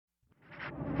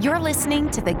You're listening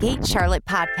to the Gate Charlotte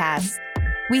podcast.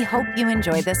 We hope you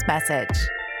enjoy this message.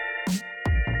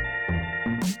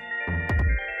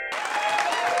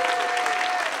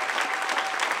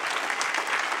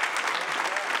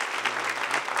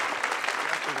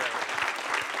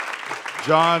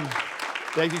 John,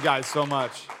 thank you guys so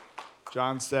much.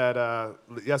 John said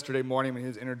yesterday morning when he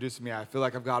was introducing me, I feel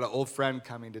like I've got an old friend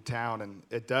coming to town, and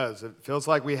it does. It feels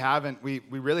like we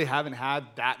really haven't had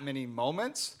that many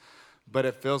moments, but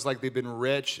it feels like they've been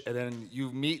rich, and then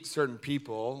you meet certain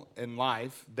people in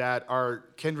life that are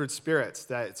kindred spirits,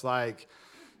 that it's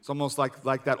almost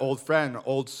like that old friend,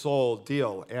 old soul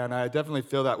deal, and I definitely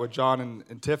feel that with John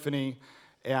and Tiffany,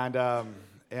 and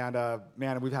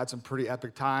man, we've had some pretty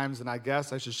epic times, and I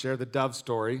guess I should share the dove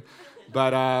story.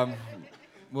 But,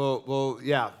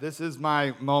 yeah, this is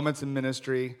my moments in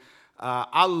ministry.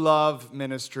 I love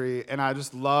ministry, and I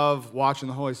just love watching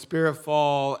the Holy Spirit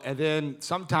fall. And then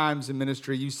sometimes in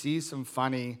ministry, you see some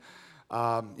funny,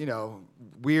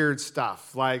 weird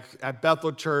stuff. Like at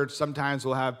Bethel Church, sometimes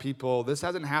we'll have people, this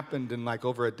hasn't happened in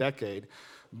over a decade,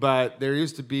 but there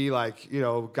used to be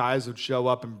guys would show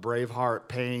up in Braveheart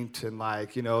paint and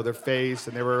their face,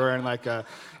 and they were wearing a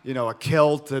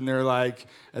kilt, and they're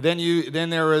and then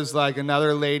there was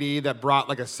another lady that brought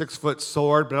a 6-foot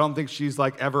sword, but I don't think she's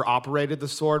ever operated the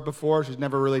sword before. She's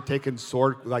never really taken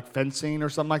sword fencing or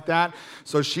something like that.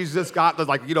 So she's just got the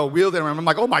wielded it, and I'm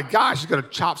like, oh my gosh, she's gonna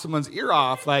chop someone's ear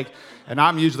off. And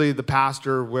I'm usually the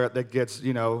pastor that gets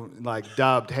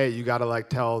dubbed, hey, you gotta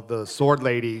tell the sword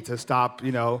lady to stop,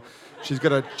 she's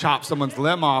gonna chop someone's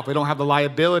limb off. We don't have the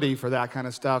liability for that kind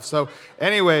of stuff. So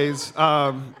anyways,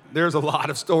 there's a lot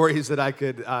of stories that I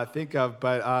could think of,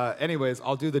 but anyways,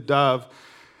 I'll do the dove.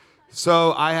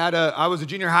 So I was a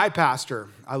junior high pastor.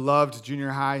 I loved junior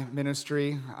high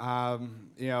ministry.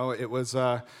 It was,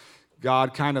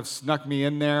 God kind of snuck me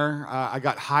in there. I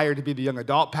got hired to be the young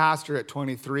adult pastor at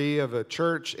 23 of a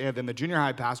church, and then the junior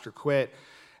high pastor quit.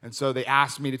 And so they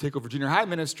asked me to take over junior high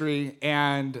ministry,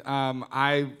 and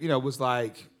I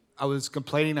was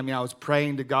complaining. I was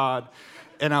praying to God,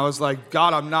 and I was like,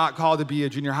 God, I'm not called to be a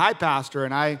junior high pastor.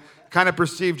 And I kind of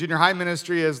perceived junior high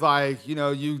ministry as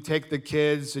you take the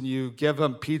kids and you give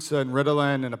them pizza and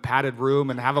Ritalin in a padded room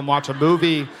and have them watch a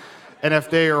movie. And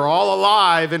if they are all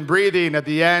alive and breathing at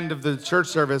the end of the church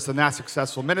service, then that's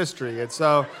successful ministry. And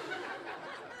so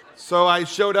I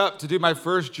showed up to do my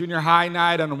first junior high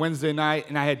night on a Wednesday night,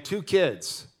 and I had 2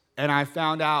 kids. And I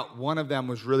found out one of them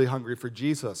was really hungry for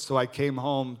Jesus. So I came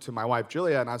home to my wife,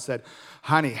 Julia, and I said,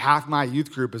 honey, half my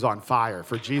youth group is on fire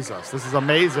for Jesus. This is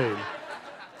amazing.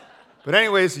 But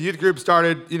anyways, the youth group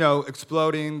started,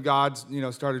 exploding. God,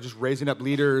 started just raising up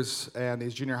leaders and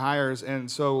these junior hires. And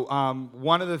so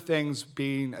one of the things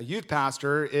being a youth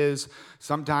pastor is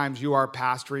sometimes you are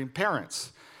pastoring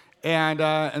parents.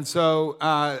 And so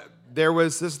there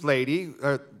was this lady,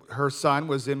 her son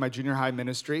was in my junior high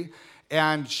ministry,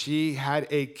 and she had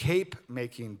a cape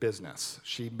making business.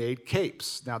 She made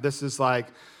capes. Now this is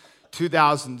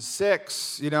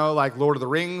 2006, Lord of the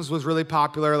Rings was really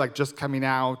popular, just coming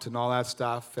out and all that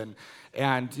stuff. And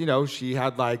she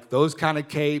had those kind of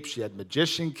capes. She had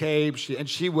magician capes, and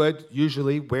she would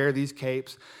usually wear these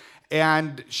capes.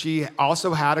 And she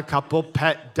also had a couple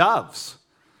pet doves.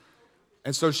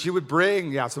 And so she would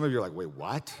bring, some of you are like, wait,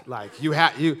 what?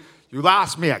 You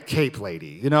lost me at cape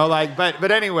lady,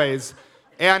 but anyways.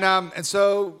 And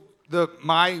so the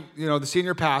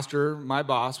senior pastor, my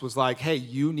boss, was like, hey,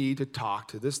 you need to talk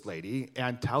to this lady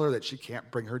and tell her that she can't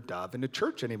bring her dove into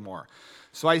church anymore.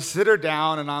 So I sit her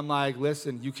down and I'm like,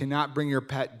 listen, you cannot bring your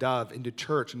pet dove into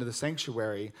church, into the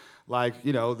sanctuary.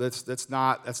 It's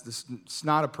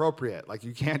not appropriate.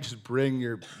 You can't just bring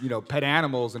your, pet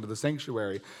animals into the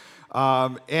sanctuary.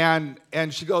 And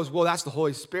she goes, well, that's the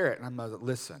Holy Spirit. And I'm like,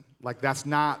 listen, that's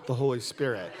not the Holy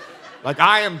Spirit.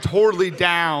 I am totally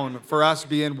down for us to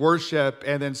be in worship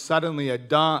and then suddenly a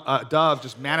dove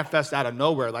just manifests out of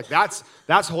nowhere. That's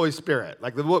Holy Spirit.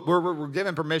 We're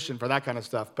given permission for that kind of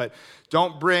stuff. But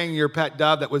don't bring your pet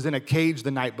dove that was in a cage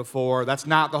the night before. That's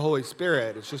not the Holy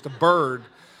Spirit. It's just a bird.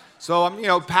 So I'm,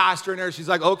 pastoring her. She's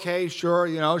like, okay,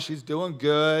 sure. She's doing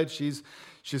good. She's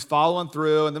following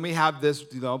through. And then we have this,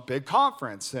 big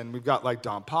conference. And we've got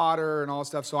Don Potter and all that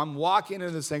stuff. So I'm walking into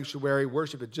the sanctuary.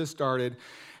 Worship had just started.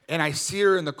 And I see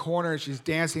her in the corner, and she's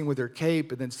dancing with her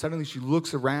cape, and then suddenly she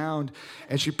looks around,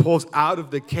 and she pulls out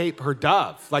of the cape her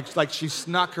dove, like she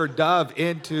snuck her dove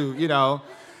into,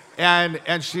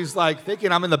 and she's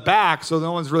thinking I'm in the back, so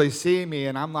no one's really seeing me,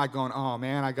 and I'm going, oh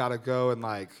man, I gotta go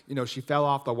and she fell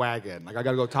off the wagon, I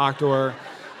gotta go talk to her.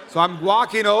 So I'm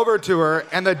walking over to her,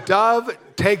 and the dove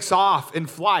takes off in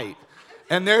flight.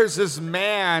 And there's this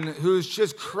man who's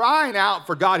just crying out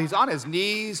for God. He's on his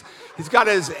knees. He's got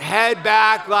his head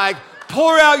back like,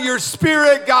 pour out your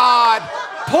spirit, God.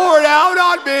 Pour it out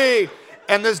on me.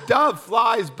 And this dove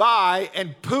flies by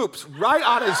and poops right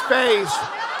on his face.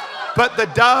 But the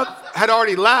dove had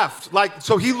already left. Like,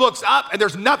 so he looks up and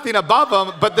there's nothing above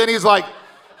him. But then he's like,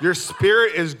 your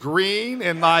spirit is green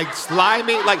and like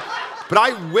slimy. Like, but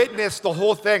I witnessed the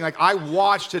whole thing. Like, I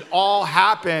watched it all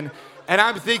happen. And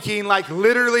I'm thinking, like,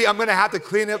 literally, I'm going to have to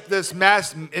clean up this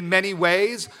mess in many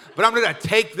ways, but I'm going to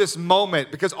take this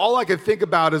moment because all I could think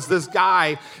about is this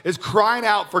guy is crying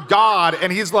out for God,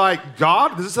 and he's like,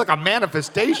 God, this is like a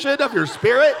manifestation of your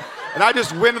spirit? And I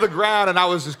just went to the ground, and I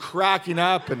was just cracking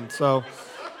up. And so,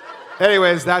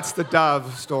 anyways, that's the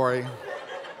dove story.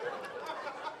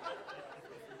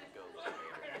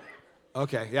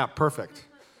 Okay, yeah, perfect.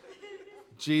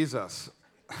 Jesus.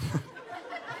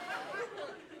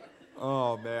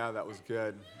 Oh, man, that was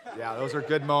good. Yeah, those are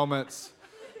good moments.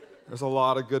 There's a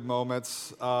lot of good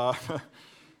moments. It's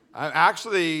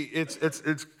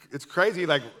crazy.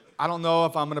 Like, I don't know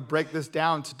if I'm going to break this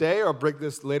down today or break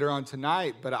this later on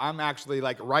tonight, but I'm actually,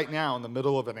 like, right now in the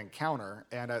middle of an encounter,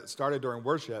 and it started during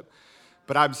worship,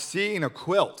 but I'm seeing a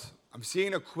quilt. I'm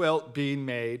seeing a quilt being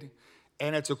made,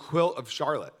 and it's a quilt of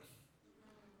Charlotte.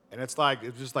 And it's like,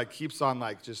 it just like keeps on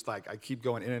like, just like I keep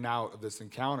going in and out of this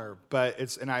encounter. But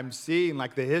and I'm seeing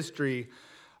like the history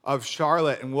of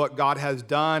Charlotte and what God has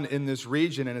done in this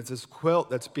region. And it's this quilt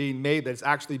that's being made, that's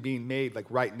actually being made like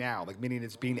right now, like meaning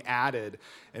it's being added.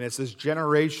 And it's this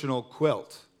generational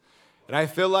quilt. And I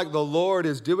feel like the Lord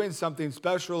is doing something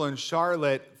special in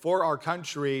Charlotte for our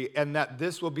country, and that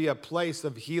this will be a place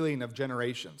of healing of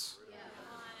generations.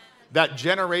 That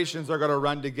generations are going to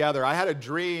run together. I had a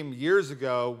dream years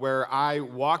ago where I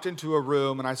walked into a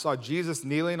room and I saw Jesus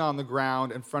kneeling on the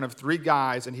ground in front of three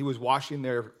guys, and he was washing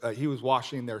their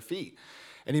feet.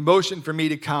 And he motioned for me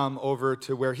to come over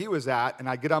to where he was at, and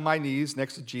I get on my knees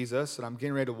next to Jesus, and I'm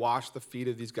getting ready to wash the feet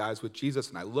of these guys with Jesus,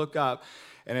 and I look up,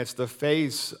 and it's the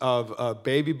face of a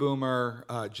baby boomer,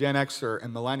 Gen Xer,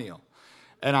 and millennial.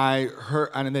 And I heard,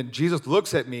 and then Jesus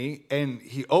looks at me, and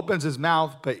he opens his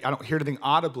mouth, but I don't hear anything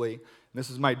audibly.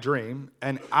 This is my dream.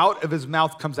 And out of his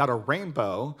mouth comes out a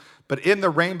rainbow. But in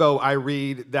the rainbow, I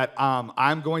read that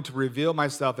I'm going to reveal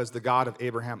myself as the God of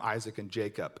Abraham, Isaac, and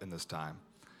Jacob in this time.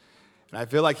 And I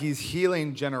feel like he's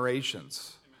healing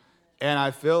generations. And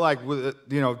I feel like, with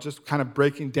just kind of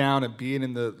breaking down and being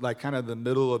in the like kind of the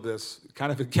middle of this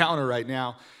kind of encounter right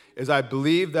now, is I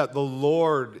believe that the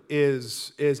Lord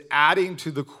is adding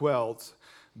to the quilt,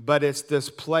 but it's this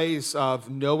place of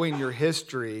knowing your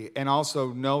history and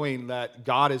also knowing that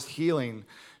God is healing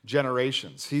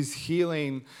generations. He's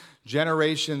healing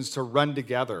generations to run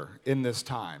together in this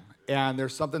time. And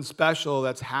there's something special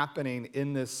that's happening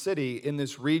in this city, in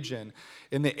this region,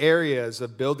 in the areas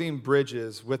of building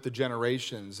bridges with the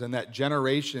generations, and that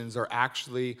generations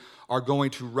are going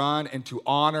to run and to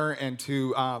honor and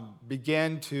to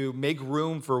begin to make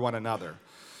room for one another.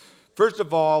 First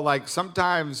of all, like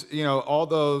sometimes, all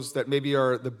those that maybe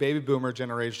are the baby boomer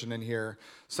generation in here,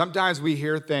 sometimes we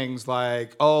hear things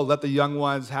like, oh, let the young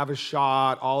ones have a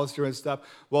shot, all this different stuff.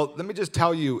 Well, let me just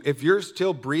tell you, if you're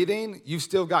still breathing, you've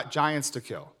still got giants to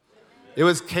kill. It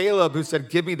was Caleb who said,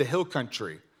 give me the hill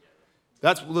country.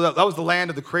 That was the land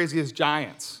of the craziest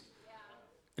giants.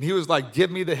 And he was like,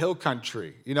 give me the hill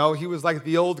country. He was like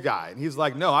the old guy. And he's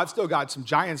like, no, I've still got some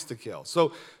giants to kill.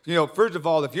 So, first of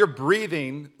all, if you're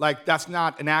breathing, like that's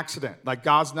not an accident. Like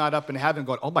God's not up in heaven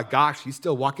going, oh my gosh, he's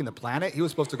still walking the planet? He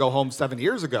was supposed to go home 7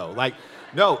 years ago. Like,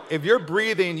 no, if you're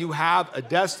breathing, you have a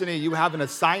destiny, you have an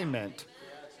assignment.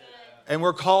 And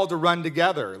we're called to run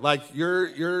together. Like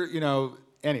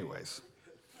anyways.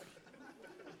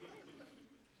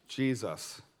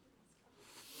 Jesus.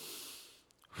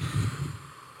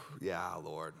 Yeah,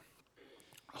 Lord.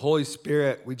 Holy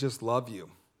Spirit, we just love you.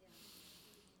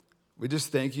 We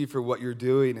just thank you for what you're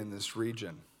doing in this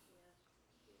region.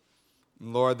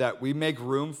 And Lord, that we make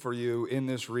room for you in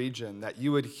this region, that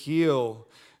you would heal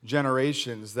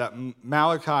generations, that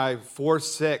Malachi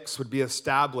 4:6 would be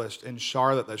established in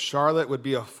Charlotte, that Charlotte would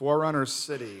be a forerunner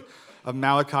city of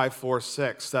Malachi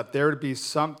 4:6, that there would be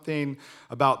something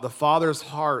about the father's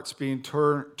hearts being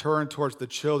turned towards the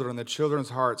children, and the children's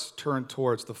hearts turned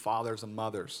towards the fathers and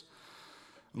mothers.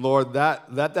 Lord,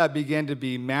 let that begin to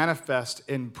be manifest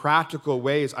in practical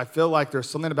ways. I feel like there's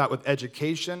something about with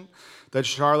education that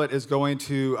Charlotte is going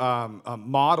to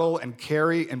model and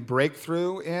carry and break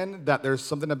through in, that there's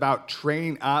something about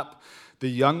training up the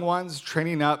young ones,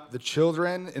 training up the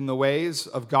children in the ways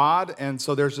of God. And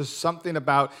so there's just something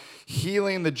about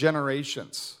healing the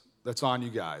generations that's on you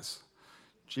guys.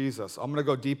 Jesus. I'm going to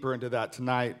go deeper into that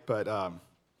tonight, but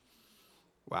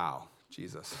wow,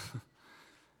 Jesus.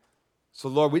 So,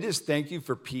 Lord, we just thank you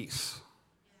for peace.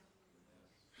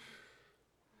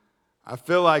 I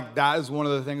feel like that is one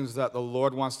of the things that the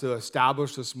Lord wants to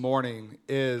establish this morning,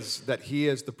 is that he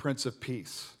is the Prince of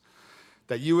Peace.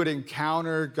 That you would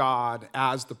encounter God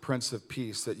as the Prince of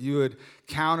Peace. That you would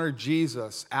encounter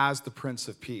Jesus as the Prince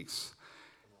of Peace.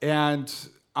 And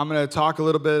I'm going to talk a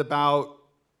little bit about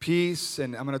peace,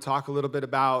 and I'm going to talk a little bit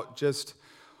about just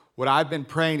what I've been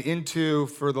praying into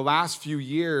for the last few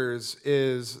years,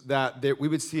 is that we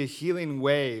would see a healing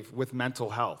wave with mental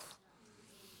health.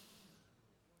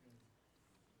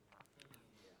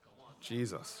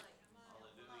 Jesus.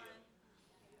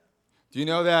 Do you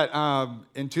know that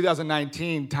in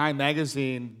 2019, Time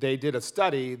Magazine, they did a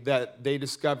study that they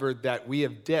discovered that we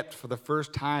have dipped for the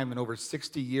first time in over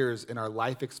 60 years in our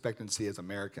life expectancy as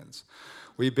Americans.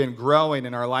 We've been growing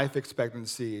in our life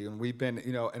expectancy, and we've been,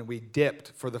 and we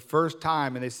dipped for the first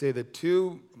time. And they say the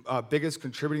two biggest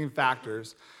contributing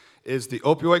factors is the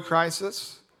opioid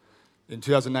crisis. In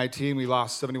 2019, we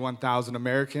lost 71,000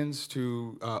 Americans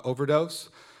to overdose.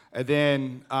 And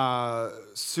then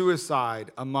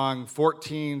suicide among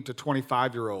 14 to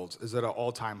 25-year-olds is at an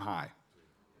all-time high.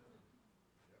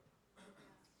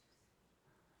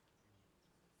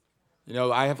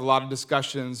 I have a lot of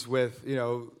discussions with,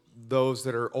 those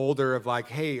that are older of like,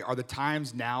 hey, are the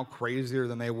times now crazier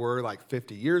than they were like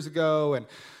 50 years ago? And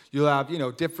you'll have,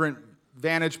 different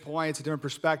vantage points and different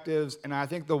perspectives. And I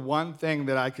think the one thing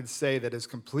that I could say that is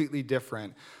completely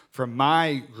different from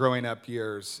my growing up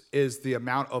years is the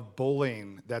amount of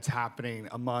bullying that's happening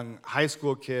among high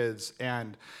school kids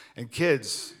and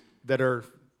kids that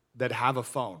have a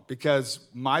phone. Because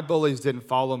my bullies didn't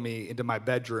follow me into my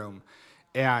bedroom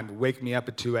and wake me up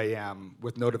at 2 a.m.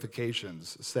 with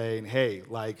notifications saying, hey,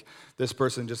 like, this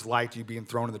person just liked you being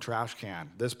thrown in the trash can.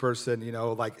 This person,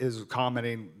 is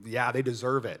commenting, yeah, they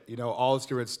deserve it. All this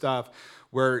different stuff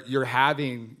where you're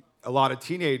having a lot of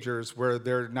teenagers where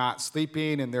they're not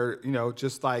sleeping and they're,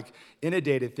 just like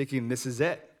inundated thinking, this is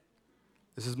it.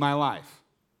 This is my life.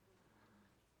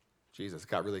 Jesus, it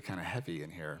got really kind of heavy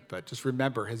in here. But just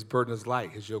remember, his burden is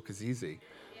light, his yoke is easy.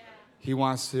 He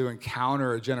wants to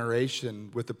encounter a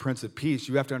generation with the Prince of Peace.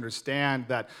 You have to understand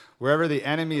that wherever the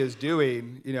enemy is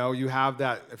doing, you have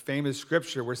that famous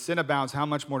scripture where sin abounds, how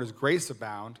much more does grace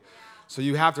abound? So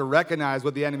you have to recognize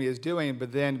what the enemy is doing,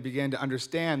 but then begin to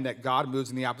understand that God moves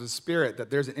in the opposite spirit,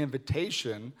 that there's an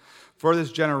invitation for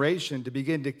this generation to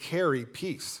begin to carry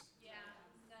peace.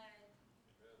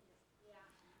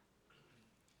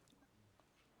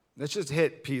 Let's just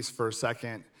hit peace for a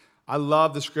second. I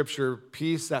love the scripture,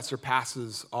 peace that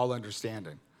surpasses all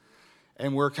understanding.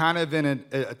 And we're kind of in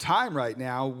a time right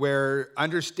now where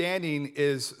understanding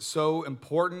is so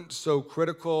important, so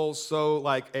critical, so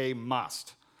like a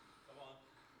must.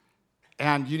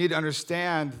 And you need to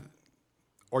understand,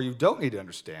 or you don't need to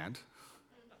understand,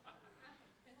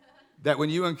 that when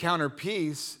you encounter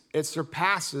peace, it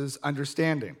surpasses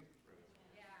understanding.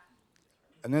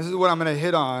 And this is what I'm going to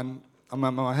hit on. I'm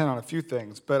going to hit on a few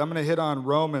things, but I'm going to hit on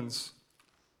Romans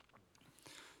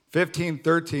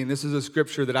 15:13. This is a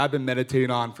scripture that I've been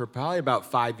meditating on for probably about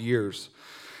 5 years,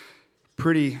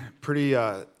 pretty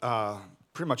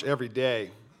much every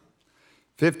day.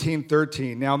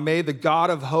 15:13. Now may the God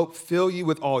of hope fill you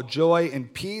with all joy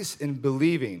and peace in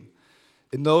believing,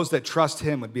 in those that trust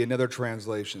him would be another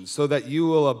translation, so that you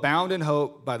will abound in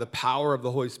hope by the power of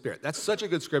the Holy Spirit. That's such a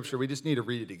good scripture. We just need to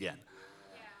read it again.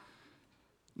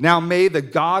 Now may the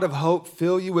God of hope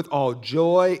fill you with all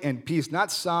joy and peace.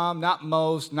 Not some, not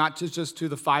most, not just to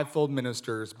the fivefold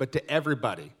ministers, but to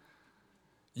everybody.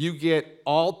 You get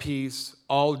all peace,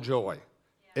 all joy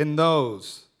in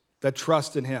those that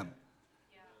trust in him.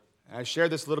 And I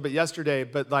shared this a little bit yesterday,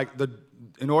 but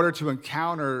in order to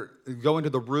go into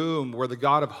the room where the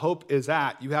God of hope is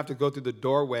at, you have to go through the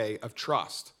doorway of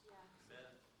trust.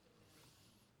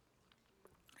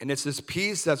 And it's this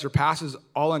peace that surpasses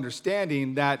all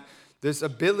understanding, that this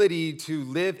ability to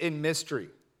live in mystery,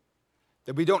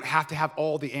 that we don't have to have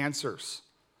all the answers,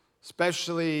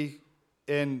 especially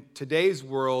in today's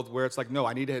world where it's like, no,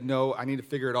 I need to know, I need to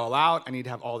figure it all out, I need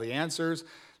to have all the answers.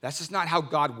 That's just not how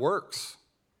God works.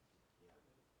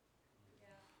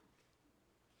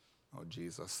 Oh,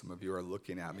 Jesus, some of you are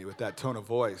looking at me with that tone of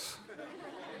voice.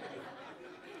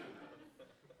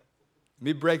 Let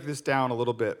me break this down a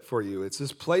little bit for you. It's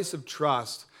this place of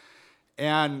trust,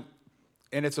 and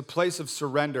it's a place of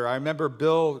surrender. I remember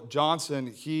Bill Johnson,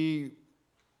 he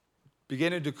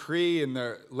began a decree in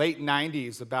the late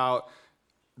 90s about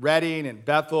Redding and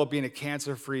Bethel being a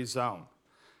cancer-free zone.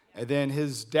 And then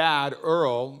his dad,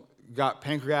 Earl, got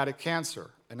pancreatic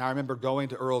cancer. And I remember going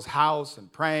to Earl's house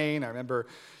and praying. I remember,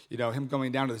 him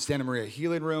going down to the Santa Maria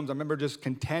healing rooms. I remember just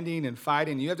contending and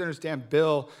fighting. You have to understand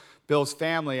Bill's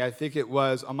family, I think it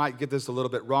was, I might get this a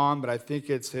little bit wrong, but I think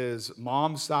it's his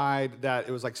mom's side that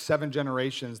it was like 7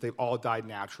 generations, they've all died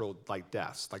natural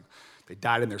deaths. Like they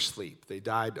died in their sleep. They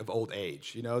died of old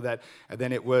age, that, and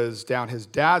then it was down his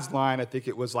dad's line, I think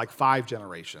it was like 5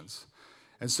 generations.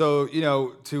 And so,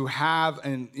 to have,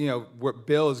 and, what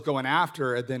Bill is going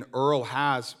after, and then Earl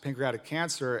has pancreatic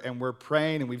cancer, and we're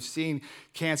praying, and we've seen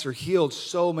cancer healed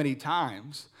so many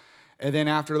times. And then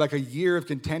after like a year of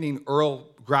contending, Earl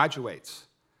graduates.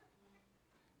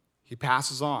 He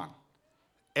passes on.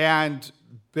 And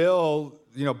Bill,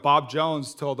 Bob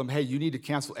Jones told him, hey, you need to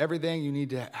cancel everything. You need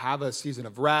to have a season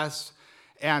of rest.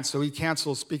 And so he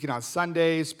canceled speaking on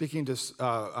Sundays, speaking to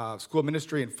school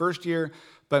ministry in first year.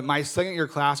 But my second year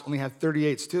class only had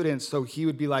 38 students. So he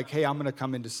would be like, hey, I'm going to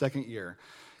come into second year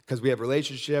because we have a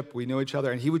relationship. We know each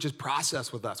other. And he would just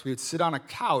process with us. We would sit on a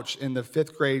couch in the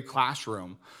 5th grade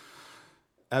classroom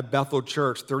at Bethel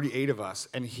Church, 38 of us,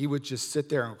 and he would just sit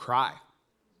there and cry.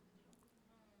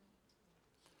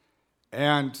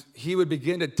 And he would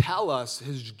begin to tell us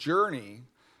his journey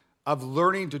of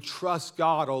learning to trust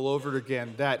God all over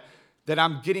again, that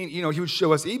I'm getting, he would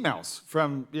show us emails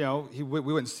from, we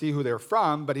wouldn't see who they're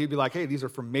from, but he'd be like, hey, these are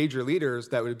from major leaders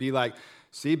that would be like,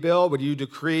 see, Bill, would you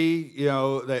decree,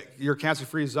 that your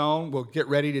cancer-free zone will get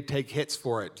ready to take hits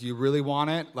for it? Do you really want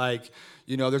it?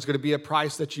 There's going to be a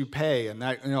price that you pay, and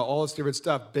that, all this different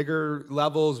stuff, bigger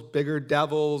levels, bigger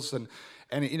devils, and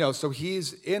so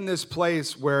he's in this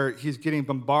place where he's getting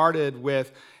bombarded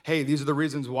with, hey, these are the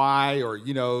reasons why, or,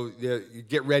 you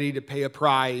get ready to pay a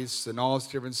price and all this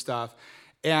different stuff.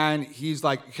 And he's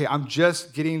like, okay, I'm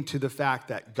just getting to the fact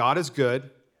that God is good,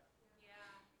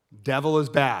 devil is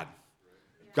bad.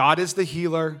 God is the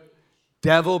healer,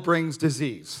 devil brings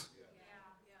disease.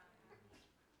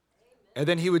 And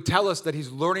then he would tell us that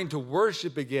he's learning to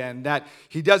worship again, that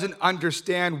he doesn't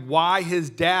understand why his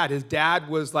dad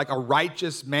was like a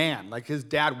righteous man. Like his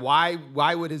dad, why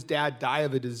would his dad die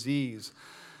of a disease?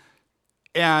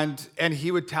 And he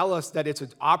would tell us that it's an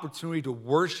opportunity to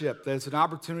worship, that it's an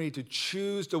opportunity to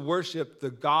choose to worship the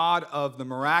God of the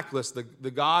miraculous,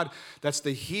 the God that's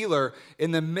the healer,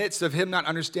 in the midst of him not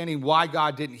understanding why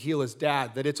God didn't heal his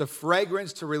dad, that it's a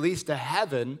fragrance to release to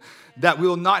heaven that we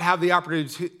will not have the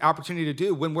opportunity to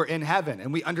do when we're in heaven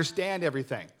and we understand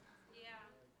everything.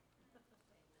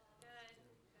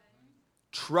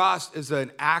 Trust is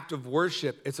an act of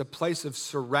worship. It's a place of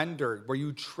surrender where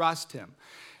you trust him.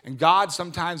 And God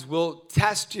sometimes will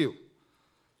test you.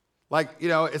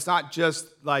 It's not just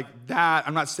like that.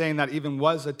 I'm not saying that even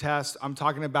was a test. I'm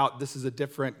talking about this is a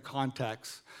different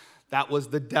context. That was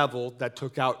the devil that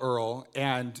took out Earl.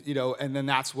 And then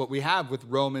that's what we have with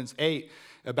Romans 8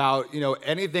 about,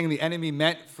 anything the enemy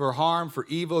meant for harm, for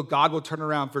evil, God will turn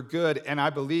around for good. And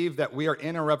I believe that we are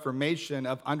in a reformation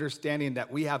of understanding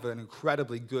that we have an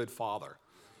incredibly good Father.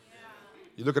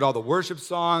 You look at all the worship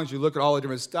songs, you look at all the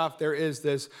different stuff, there is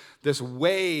this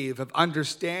wave of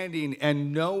understanding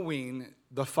and knowing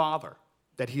the Father,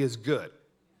 that he is good.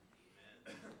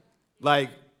 We're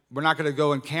not going to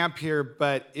go and camp here,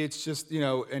 but it's just,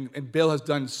 and Bill has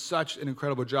done such an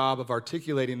incredible job of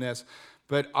articulating this,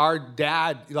 but our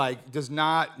dad, does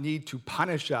not need to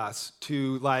punish us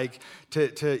he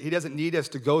doesn't need us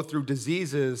to go through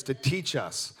diseases to teach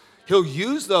us. He'll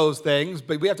use those things,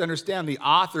 but we have to understand the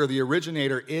author, the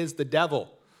originator is the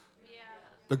devil.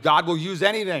 But God will use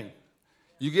anything.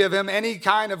 You give him any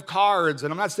kind of cards,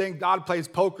 and I'm not saying God plays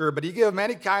poker, but you give him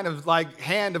any kind of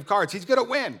hand of cards, he's going to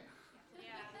win.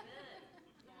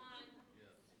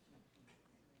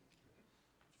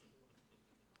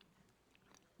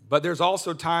 But there's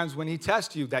also times when he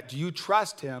tests you that do you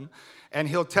trust him? And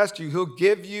he'll test you. He'll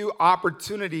give you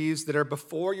opportunities that are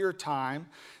before your time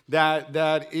that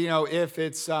if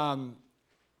it's, let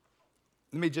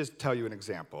me just tell you an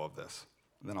example of this,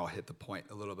 and then I'll hit the point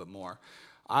a little bit more.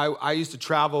 I used to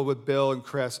travel with Bill and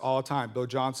Chris all the time, Bill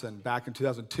Johnson, back in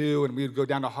 2002, and we would go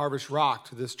down to Harvest Rock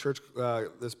to this church,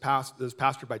 this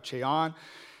pastor by Cheon.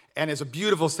 And it's a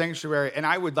beautiful sanctuary, and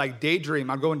I would daydream.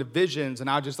 I'd go into visions, and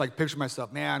I'd just picture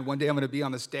myself, man, one day I'm going to be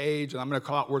on the stage, and I'm going to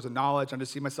call out words of knowledge. I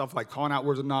just see myself calling out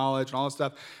words of knowledge and all this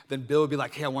stuff. Then Bill would be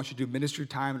like, hey, I want you to do ministry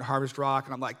time at Harvest Rock.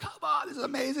 And I'm like, come on, this is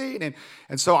amazing.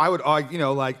 And so I would,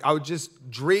 I would just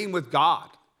dream with God.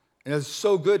 And it's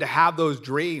so good to have those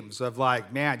dreams of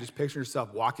man, just picture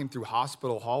yourself walking through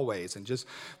hospital hallways and just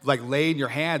laying your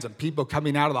hands on people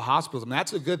coming out of the hospitals. I mean,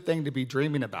 that's a good thing to be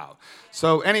dreaming about.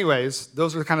 So anyways,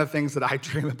 those are the kind of things that I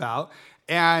dream about.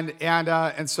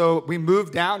 And so we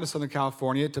moved down to Southern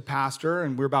California to pastor,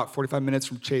 and we're about 45 minutes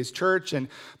from Chase Church, and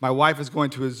my wife is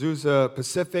going to Azusa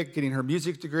Pacific, getting her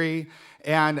music degree,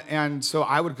 and so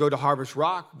I would go to Harvest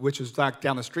Rock, which was like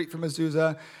down the street from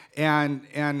Azusa,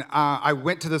 and I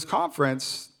went to this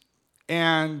conference,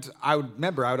 and I would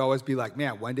always be like,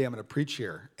 man, one day I'm going to preach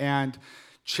here, and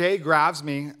Che grabs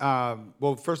me.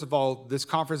 Well, first of all, this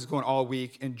conference is going all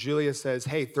week, and Julia says,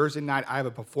 hey, Thursday night I have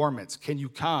a performance. Can you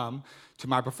come to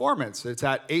my performance? It's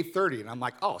at 8:30, and I'm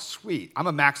like, oh, sweet. I'm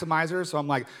a maximizer, so I'm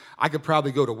like, I could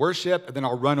probably go to worship, and then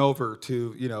I'll run over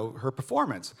to, her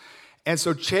performance. And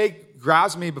so Che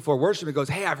grabs me before worship and goes,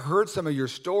 hey, I've heard some of your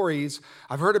stories.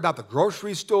 I've heard about the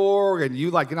grocery store and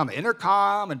you get on the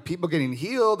intercom and people getting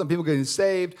healed and people getting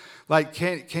saved. Like,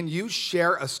 can you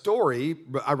share a story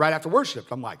right after worship?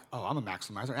 I'm like, oh, I'm a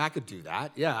maximizer. I could do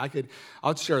that. Yeah,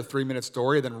 I'll share a 3-minute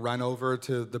story, then run over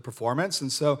to the performance.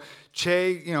 And so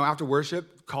Che, after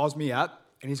worship calls me up.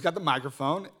 And he's got the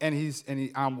microphone,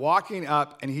 and I'm walking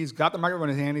up, and he's got the microphone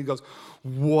in his hand, and he goes,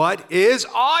 what is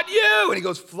on you? And he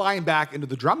goes flying back into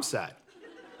the drum set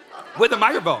with the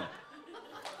microphone.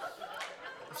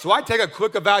 So I take a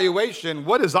quick evaluation,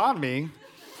 what is on me?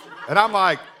 And I'm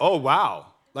like, oh, wow.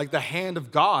 Like the hand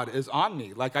of God is on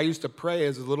me. Like I used to pray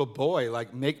as a little boy,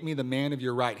 like make me the man of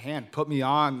your right hand. Put me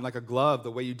on like a glove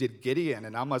the way you did Gideon.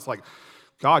 And I'm just like,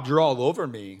 God, you're all over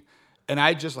me. And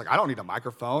I just I don't need a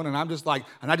microphone. And I'm just like,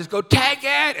 and I just go, take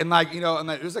it. And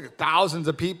there's thousands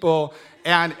of people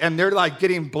and they're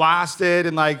getting blasted.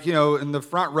 And in the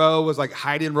front row was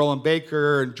Heidi and Roland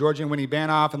Baker and Georgie and Winnie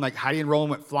Banoff. And Heidi and Roland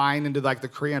went flying into the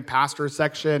Korean pastor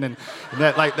section. And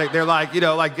that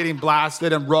they're getting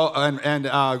blasted. And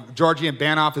Georgie and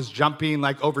Banoff is jumping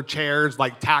over chairs,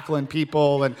 tackling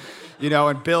people. And,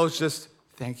 and Bill's just,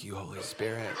 thank you, Holy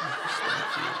Spirit.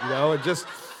 Thank you, and just...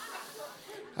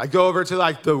 I go over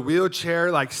to the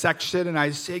wheelchair section and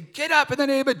I say, get up in the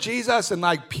name of Jesus. And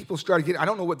people started getting, I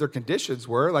don't know what their conditions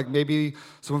were. Maybe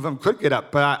some of them could get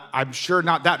up, but I'm sure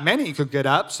not that many could get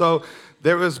up. So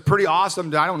there was pretty awesome.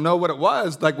 I don't know what it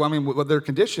was, what their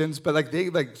conditions, but they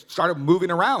started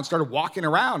moving around, started walking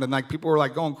around and people were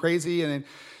going crazy. And then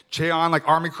Cheon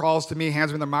army crawls to me,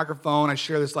 hands me the microphone. I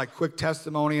share this quick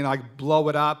testimony and I blow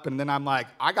it up. And then I'm like,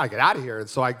 I got to get out of here. And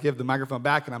so I give the microphone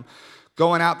back and I'm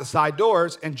going out the side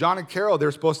doors, and John and Carol, they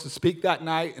were supposed to speak that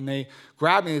night, and they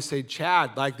grabbed me and say,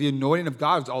 Chad, the anointing of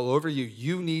God is all over you.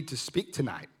 You need to speak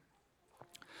tonight.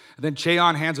 And then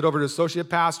Cheon hands it over to associate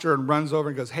pastor and runs over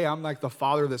and goes, hey, I'm the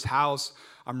father of this house.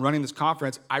 I'm running this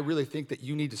conference. I really think that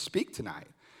you need to speak tonight.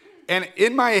 And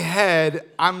in my head,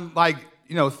 I'm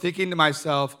thinking to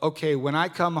myself, okay, when I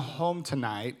come home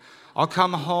tonight, I'll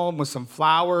come home with some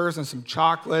flowers and some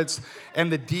chocolates and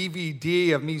the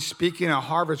DVD of me speaking at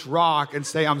Harvest Rock and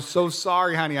say, I'm so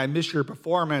sorry, honey, I missed your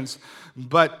performance,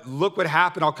 but look what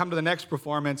happened. I'll come to the next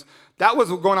performance. That was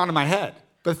going on in my head.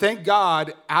 But thank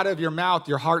God, out of your mouth,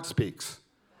 your heart speaks.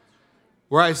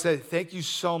 Where I said, thank you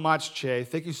so much, Che.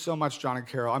 Thank you so much, John and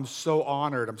Carol. I'm so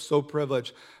honored. I'm so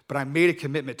privileged. But I made a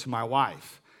commitment to my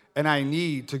wife, and I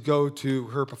need to go to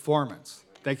her performance.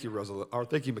 Thank you,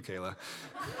 thank you, Michaela.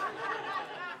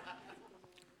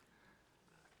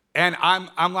 And I'm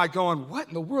going, what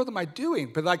in the world am I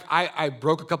doing? But I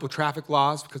broke a couple of traffic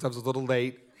laws because I was a little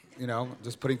late,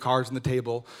 just putting cards on the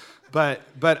table. But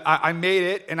I made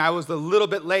it, and I was a little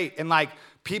bit late, and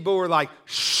people were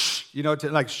shh, to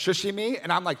shushing me,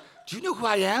 and I'm like, do you know who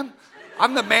I am?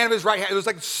 I'm the man of his right hand. It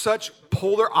was such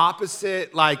polar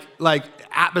opposite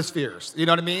atmospheres. You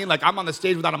know what I mean? I'm on the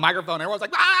stage without a microphone. And everyone's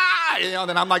ah! And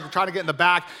then I'm trying to get in the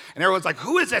back. And everyone's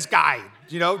who is this guy?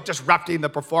 Disrupting the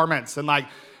performance. And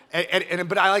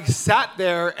but I sat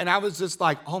there and I was just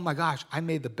oh my gosh, I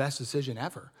made the best decision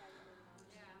ever.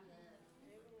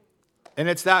 And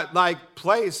it's that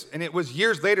place, and it was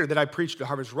years later that I preached at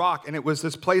Harvest Rock, and it was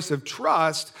this place of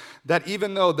trust that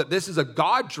even though that this is a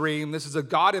God dream, this is a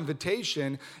God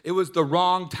invitation, it was the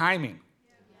wrong timing.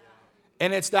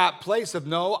 And it's that place of,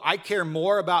 no, I care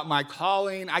more about my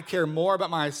calling, I care more about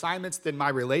my assignments than my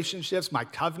relationships, my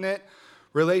covenant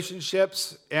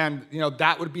relationships, and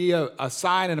that would be a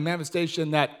sign and a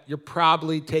manifestation that you're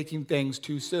probably taking things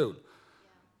too soon.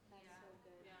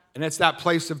 And it's that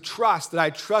place of trust, that I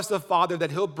trust the Father that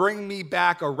he'll bring me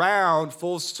back around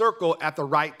full circle at the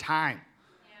right time.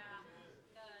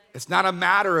 It's not a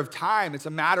matter of time, it's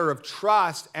a matter of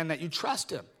trust, and that you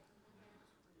trust him.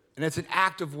 And it's an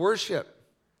act of worship.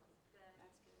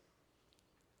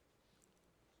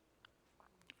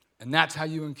 And that's how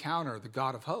you encounter the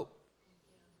God of hope.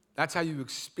 That's how you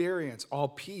experience all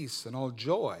peace and all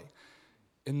joy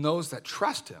in those that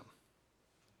trust him.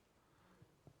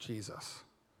 Jesus.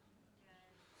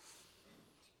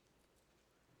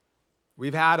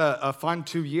 we've had a fun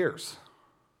 2 years.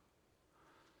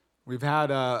 We've had,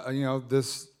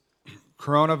 this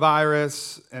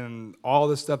coronavirus and all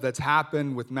this stuff that's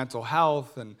happened with mental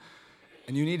health, and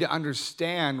you need to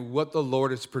understand what the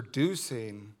Lord is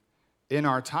producing in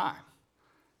our time.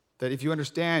 That if you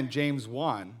understand James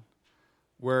 1,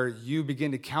 where you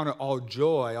begin to count it all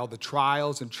joy, all the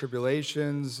trials and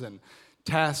tribulations and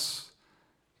tests,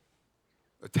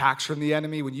 attacks from the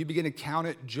enemy, when you begin to count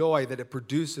it joy, that it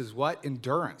produces what?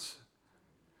 Endurance.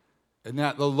 And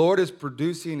that the Lord is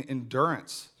producing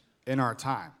endurance in our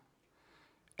time.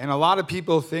 And a lot of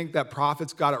people think that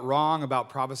prophets got it wrong about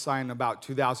prophesying about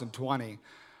 2020.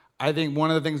 I think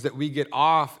one of the things that we get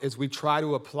off is we try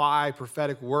to apply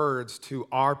prophetic words to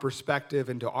our perspective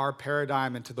and to our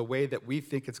paradigm and to the way that we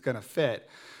think it's going to fit.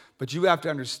 But you have to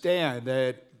understand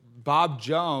that Bob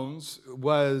Jones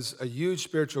was a huge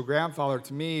spiritual grandfather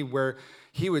to me, where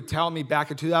he would tell me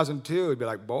back in 2002, he'd be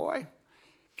like, boy,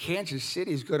 Kansas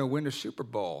City's going to win the Super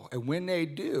Bowl. And when they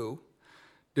do,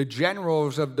 the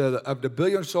generals of the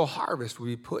billion soul harvest will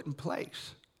be put in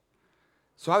place.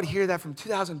 So I would hear that from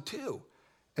 2002.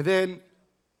 And then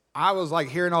I was like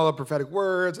hearing all the prophetic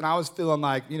words, and I was feeling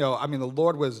like, the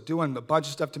Lord was doing a bunch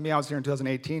of stuff to me. I was here in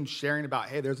 2018 sharing about,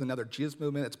 hey, there's another Jesus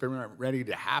movement that's been ready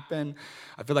to happen.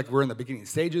 I feel like we're in the beginning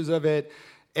stages of it.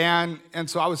 And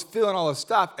so I was feeling all this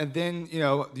stuff, and then,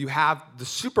 you have the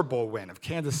Super Bowl win of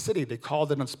Kansas City. They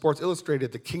called it on Sports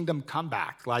Illustrated the Kingdom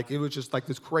Comeback. Like, it was just like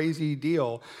this crazy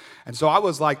deal. And so I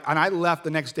was like, and I left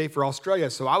the next day for Australia,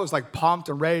 so I was like pumped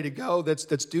and ready to go. Let's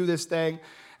do this thing.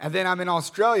 And then I'm in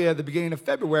Australia at the beginning of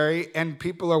February, and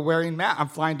people are wearing masks. I'm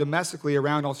flying domestically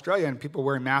around Australia, and people are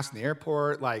wearing masks in the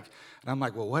airport. And I'm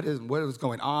like, well, what is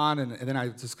going on? And then I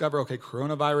discover, okay,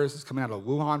 coronavirus is coming out of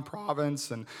Wuhan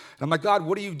province. And I'm like, God,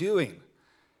 what are you doing? And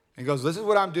he goes, this is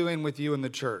what I'm doing with you in the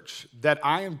church, that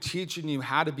I am teaching you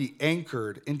how to be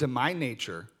anchored into my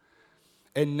nature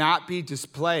and not be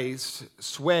displaced,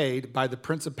 swayed by the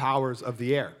prince of powers of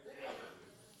the air.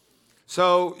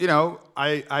 So,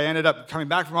 I ended up coming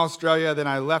back from Australia, then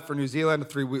I left for New Zealand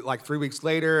 3 weeks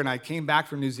later, and I came back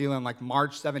from New Zealand like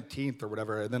March 17th or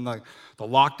whatever, and then the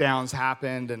lockdowns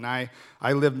happened, and I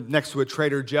lived next to a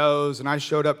Trader Joe's, and I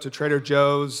showed up to Trader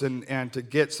Joe's and to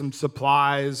get some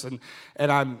supplies, and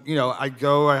I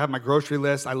have my grocery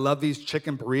list. I love these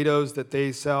chicken burritos that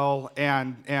they sell,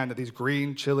 and these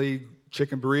green chili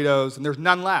chicken burritos, and there's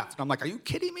none left. And I'm like, are you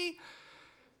kidding me?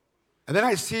 And then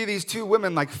I see these two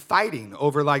women like fighting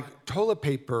over like toilet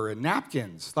paper and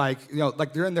napkins, like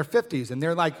they're in their 50s and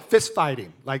they're like fist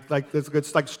fighting, like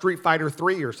it's like Street Fighter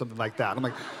 3 or something like that. I'm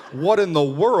like, what in the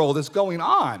world is going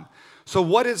on? So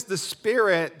what is the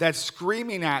spirit that's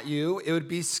screaming at you? It would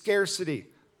be scarcity,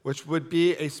 which would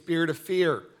be a spirit of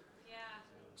fear. Yeah.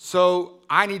 So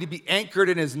I need to be anchored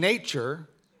in his nature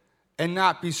and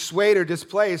not be swayed or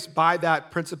displaced by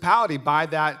that principality, by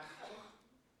that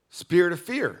spirit of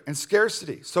fear and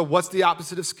scarcity. So what's the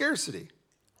opposite of scarcity?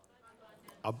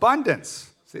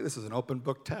 Abundance. See, this is an open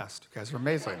book test. You guys are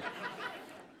amazing.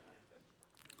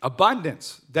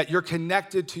 Abundance, that you're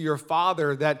connected to your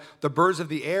Father, that the birds of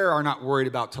the air are not worried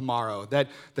about tomorrow, that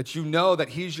you know that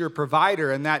he's your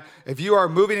provider, and that if you are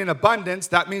moving in abundance,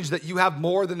 that means that you have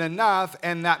more than enough,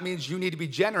 and that means you need to be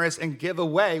generous and give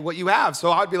away what you have.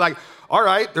 So I'd be like, all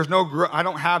right, I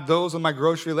don't have those on my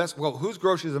grocery list. Well, whose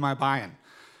groceries am I buying?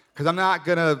 Because I'm not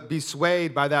going to be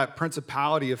swayed by that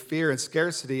principality of fear and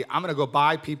scarcity. I'm going to go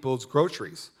buy people's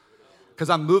groceries because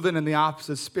I'm moving in the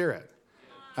opposite spirit.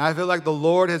 And I feel like the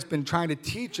Lord has been trying to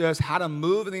teach us how to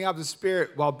move in the opposite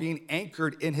spirit while being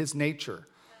anchored in his nature.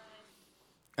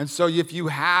 And so if you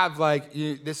have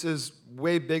this is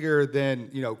way bigger than,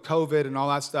 COVID and all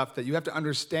that stuff, that you have to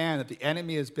understand that the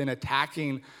enemy has been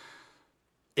attacking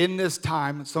in this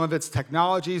time. Some of it's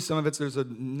technology, some of there's a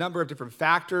number of different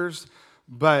factors,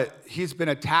 but he's been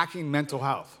attacking mental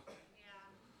health.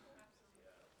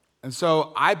 And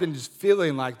so I've been just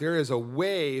feeling like there is a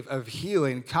wave of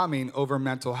healing coming over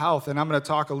mental health. And I'm going to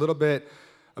talk a little bit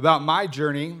about my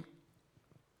journey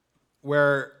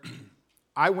where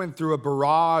I went through a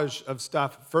barrage of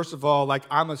stuff. First of all,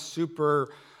 I'm a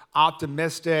super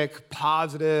optimistic,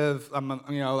 positive,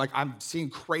 I'm seeing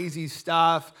crazy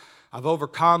stuff. I've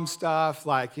overcome stuff,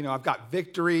 I've got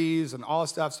victories and all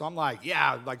this stuff. So I'm like,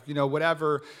 yeah,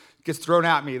 whatever gets thrown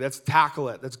at me, let's tackle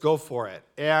it, let's go for it.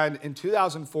 And in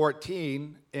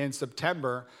 2014, in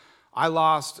September, I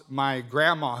lost my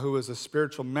grandma, who was a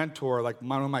spiritual mentor,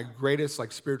 one of my greatest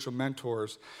spiritual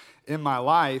mentors in my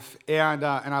life. And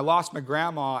I lost my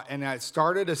grandma, and I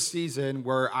started a season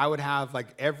where I would have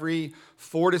every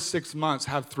 4 to 6 months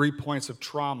have 3 points of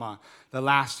trauma that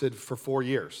lasted for 4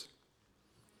 years.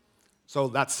 So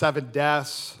that's 7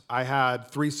 deaths. I had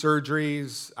 3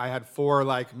 surgeries. I had 4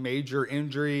 like major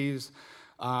injuries.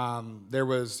 There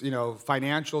was,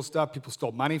 financial stuff. People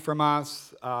stole money from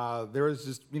us. There was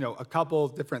just, a couple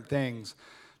of different things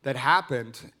that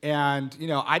happened. And,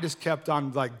 I just kept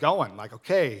on like going, like,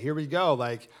 okay, here we go.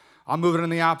 Like, I'm moving in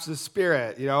the opposite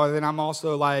spirit, and then I'm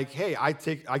also like, hey, I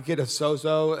get a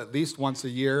sozo at least once a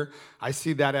year. I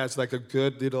see that as like a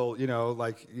good little,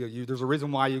 there's a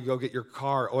reason why you go get your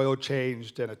car oil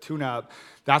changed and a tune-up.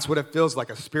 That's what it feels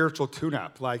like, a spiritual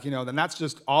tune-up. Like, then that's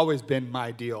just always been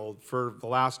my deal for the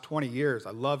last 20 years.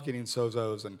 I love getting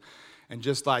sozos and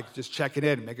just checking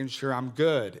in, making sure I'm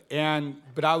good.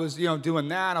 But I was, doing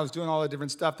that. I was doing all the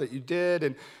different stuff that you did.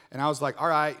 And I was like, all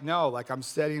right, no, like I'm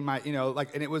setting my,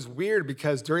 and it was weird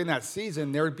because during that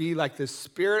season, there would be like this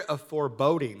spirit of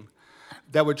foreboding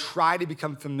that would try to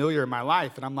become familiar in my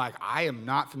life. And I'm like, I am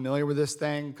not familiar with this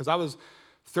thing. Because I was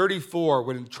 34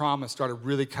 when trauma started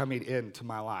really coming into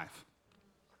my life.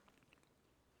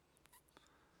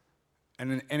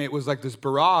 And it was like this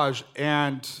barrage.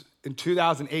 And in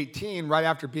 2018, right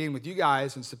after being with you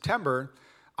guys in September,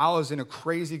 I was in a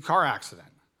crazy car accident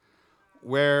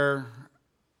where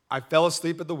I fell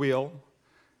asleep at the wheel,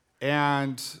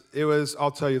 and it was,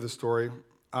 I'll tell you the story.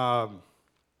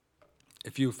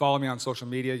 If you follow me on social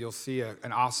media, you'll see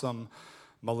an awesome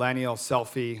millennial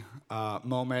selfie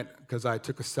moment, because I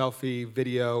took a selfie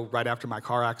video right after my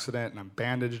car accident, and I'm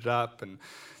bandaged up, and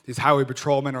these highway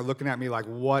patrolmen are looking at me like,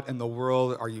 what in the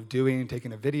world are you doing,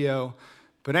 taking a video?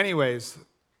 But anyways,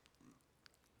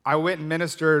 I went and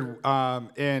ministered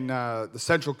in the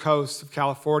Central Coast of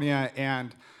California,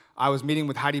 and I was meeting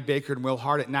with Heidi Baker and Will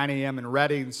Hart at 9 a.m. in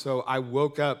Redding, so I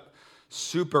woke up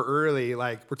super early,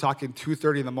 like we're talking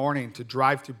 2:30 in the morning, to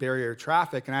drive through barrier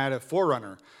traffic, and I had a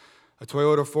 4Runner, a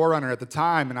Toyota 4Runner at the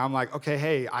time, and I'm like, okay,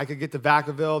 hey, I could get to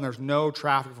Vacaville, and there's no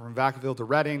traffic from Vacaville to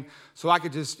Redding, so I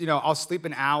could just, I'll sleep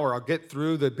an hour, I'll get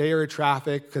through the barrier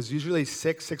traffic, because usually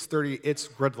 6:30, it's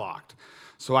gridlocked.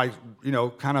 So I,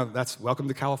 that's welcome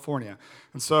to California.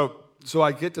 And so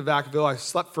I get to Vacaville, I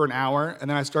slept for an hour, and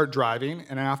then I start driving,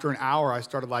 and then after an hour, I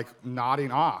started like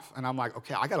nodding off, and I'm like,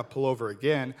 okay, I gotta pull over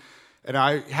again. And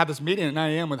I had this meeting at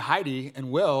 9 a.m. with Heidi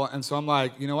and Will, and so I'm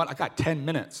like, you know what, I got 10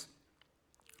 minutes.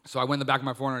 So I went in the back of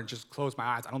my phone and just closed my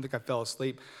eyes. I don't think I fell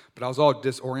asleep, but I was all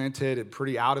disoriented and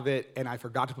pretty out of it, and I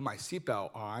forgot to put my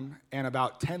seatbelt on. And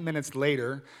about 10 minutes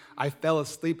later, I fell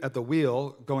asleep at the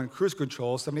wheel, going cruise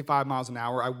control, 75 miles an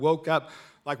hour. I woke up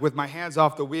like with my hands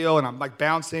off the wheel, and I'm like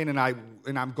bouncing, and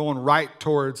I'm going right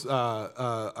towards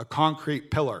a concrete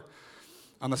pillar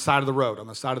on the side of the road, on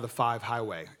the side of the 5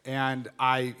 highway. And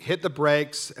I hit the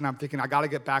brakes, and I'm thinking, I gotta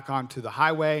get back onto the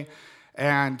highway.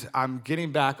 And I'm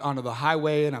getting back onto the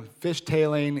highway, and I'm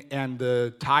fishtailing, and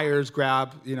the tires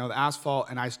grab, the asphalt,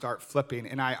 and I start flipping.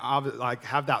 And I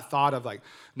have that thought of like,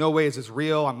 no way is this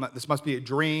real. This must be a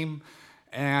dream,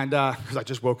 and because I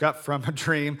just woke up from a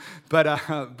dream. And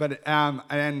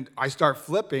I start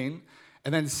flipping,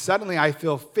 and then suddenly I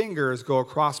feel fingers go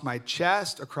across my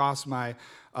chest, across my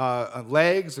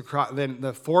legs, then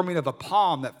the forming of a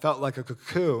palm that felt like a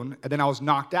cocoon, and then I was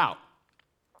knocked out.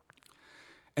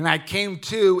 And I came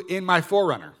to in my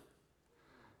 4Runner,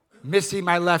 missing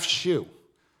my left shoe,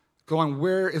 going,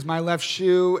 where is my left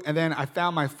shoe? And then I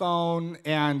found my phone,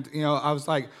 and I was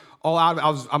like all out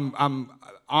of it. I'm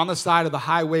on the side of the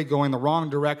highway going the wrong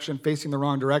direction, facing the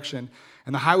wrong direction,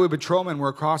 and the highway patrolmen were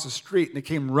across the street, and they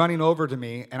came running over to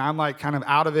me, and I'm like kind of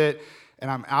out of it,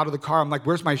 and I'm out of the car. I'm like,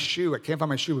 where's my shoe? I can't find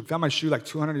my shoe. We found my shoe like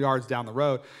 200 yards down the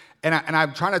road. And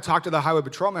I'm trying to talk to the highway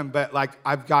patrolman, but like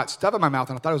I've got stuff in my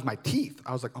mouth, and I thought it was my teeth.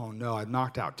 I was like, oh no, I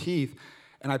knocked out teeth.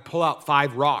 And I pull out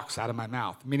 5 rocks out of my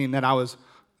mouth, meaning that I was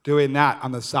doing that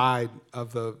on the side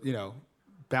of the,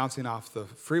 bouncing off the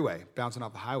freeway, bouncing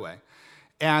off the highway.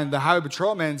 And the highway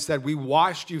patrolman said, we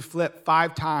watched you flip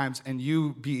 5 times and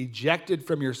you be ejected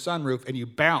from your sunroof, and you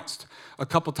bounced a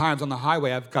couple times on the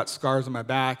highway. I've got scars on my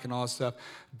back and all this stuff.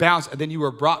 Bounced, and then you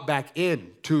were brought back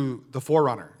in to the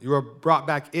 4Runner. You were brought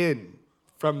back in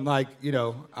from and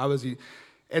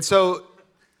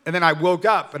then I woke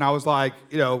up and I was like,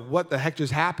 what the heck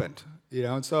just happened? And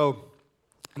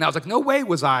I was like, no way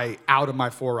was I out of my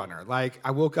 4Runner. Like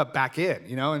I woke up back in,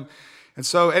 And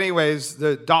so anyways,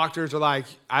 the doctors are like,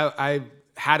 I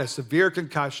had a severe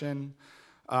concussion,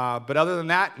 but other than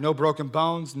that, no broken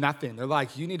bones, nothing. They're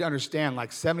like, you need to understand,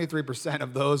 like 73%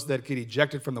 of those that get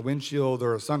ejected from the windshield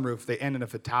or a sunroof, they end in a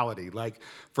fatality. Like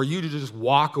for you to just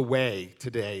walk away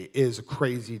today is a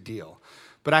crazy deal.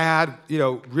 But I had,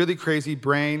 really crazy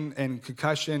brain and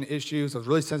concussion issues. I was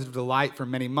really sensitive to light for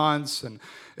many months, and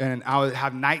I would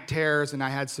have night terrors, and I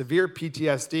had severe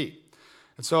PTSD.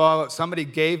 And so somebody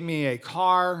gave me a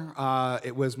car.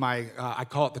 It was I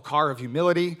call it the car of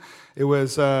humility. It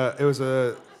was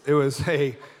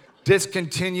a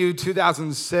discontinued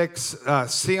 2006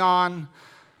 Scion.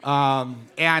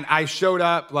 And I showed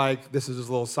up, like, this is just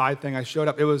a little side thing. I showed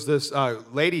up. It was this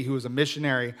lady who was a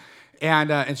missionary,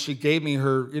 and she gave me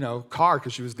her, car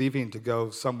because she was leaving to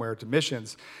go somewhere to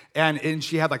missions. And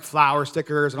she had, like, flower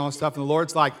stickers and all this stuff. And the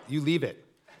Lord's like, you leave it.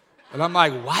 And I'm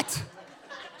like, what?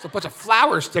 There's a bunch of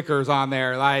flower stickers on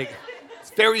there. Like,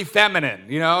 it's very feminine,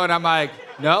 And I'm like,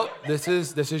 no, this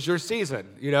is your season,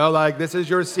 this is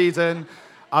your season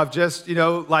of just,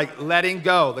 like letting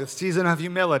go, the season of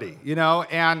humility,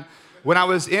 And when I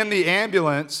was in the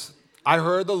ambulance, I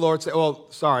heard the Lord say,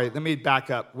 let me back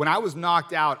up. When I was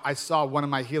knocked out, I saw one of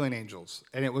my healing angels,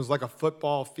 and it was like a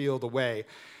football field away.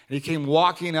 And he came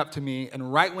walking up to me,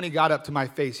 and right when he got up to my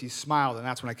face, he smiled, and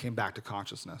that's when I came back to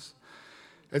consciousness.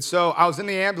 And so I was in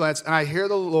the ambulance, and I hear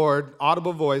the Lord,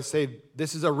 audible voice, say,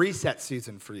 this is a reset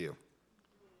season for you.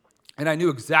 And I knew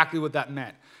exactly what that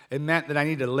meant. It meant that I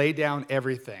needed to lay down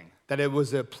everything, that it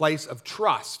was a place of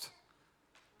trust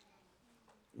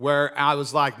where I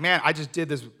was like, man, I just did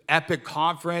this epic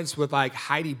conference with like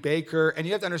Heidi Baker. And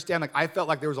you have to understand, like, I felt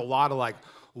like there was a lot of like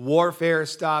warfare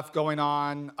stuff going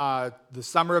on. The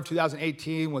summer of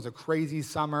 2018 was a crazy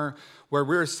summer where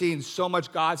we were seeing so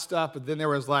much God stuff, but then there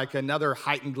was like another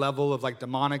heightened level of like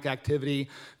demonic activity,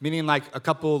 meaning like a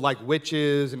couple like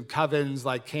witches and covens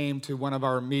like came to one of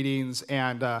our meetings,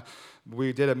 and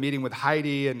we did a meeting with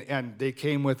Heidi, and they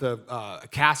came with a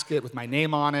casket with my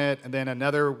name on it, and then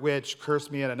another witch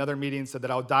cursed me at another meeting, said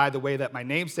that I'll die the way that my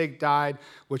namesake died,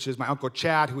 which is my Uncle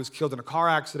Chad, who was killed in a car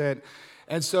accident.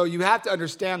 And so you have to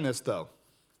understand this, though.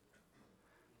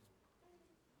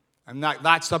 And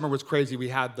that summer was crazy. We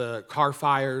had the car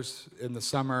fires in the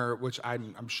summer, which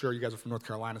I'm sure you guys are from North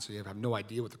Carolina, so you have no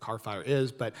idea what the car fire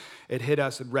is, but it hit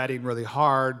us in Reading really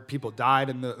hard. People died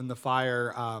in the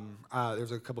fire. There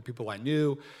was a couple people I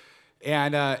knew.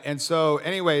 And so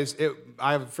anyways,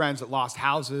 I have friends that lost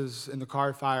houses in the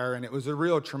car fire, and it was a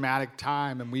real traumatic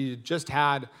time, and we just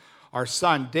had our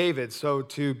son, David. So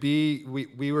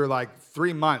we were like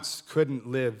 3 months, couldn't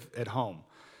live at home.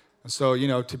 So,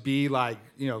 to be like,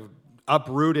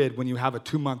 uprooted when you have a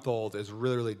 2-month-old is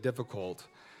really, really difficult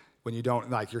when you don't,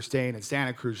 like, you're staying in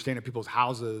Santa Cruz, you're staying at people's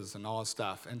houses and all this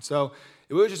stuff. And so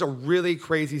it was just a really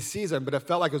crazy season, but it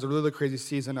felt like it was a really crazy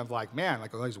season of like, man,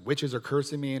 like all these witches are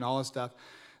cursing me and all this stuff.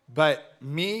 But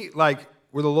me, like,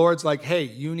 where the Lord's like, hey,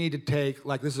 you need to take,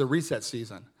 like, this is a reset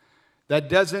season. That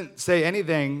doesn't say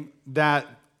anything that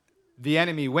the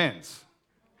enemy wins.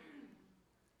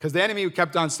 Because the enemy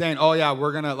kept on saying, oh yeah,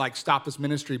 we're gonna like stop this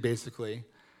ministry basically.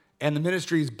 And the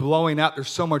ministry is blowing up, there's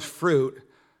so much fruit.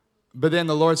 But then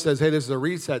the Lord says, hey, this is a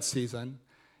reset season.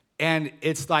 And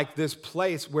it's like this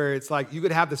place where it's like you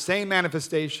could have the same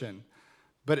manifestation,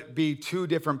 but it be two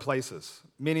different places.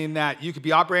 Meaning that you could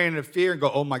be operating in fear and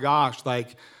go, oh my gosh,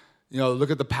 like,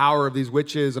 look at the power of these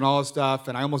witches and all this stuff.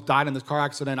 And I almost died in this car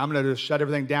accident. I'm gonna just shut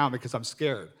everything down because I'm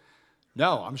scared.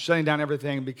 No, I'm shutting down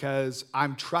everything because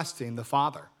I'm trusting the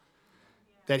Father.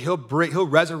 That he'll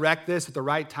resurrect this at the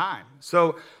right time.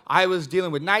 So I was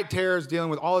dealing with night terrors, dealing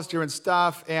with all this different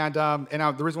stuff, and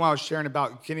the reason why I was sharing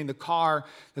about getting the car,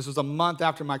 this was a month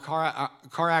after my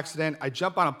car accident. I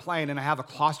jump on a plane and I have a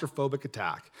claustrophobic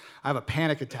attack. I have a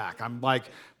panic attack. I'm like,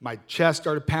 my chest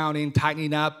started pounding,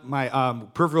 tightening up, my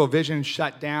peripheral vision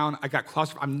shut down. I got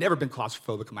claustrophobic. I've never been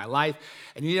claustrophobic in my life,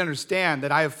 and you need to understand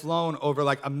that I have flown over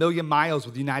like 1 million miles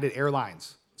with United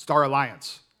Airlines, Star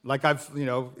Alliance. Like that's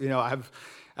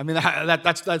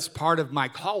part of my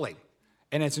calling.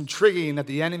 And it's intriguing that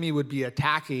the enemy would be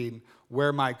attacking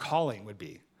where my calling would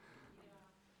be.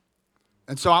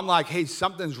 And so I'm like, hey,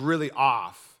 something's really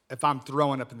off if I'm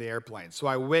throwing up in the airplane. So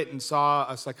I went and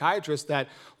saw a psychiatrist that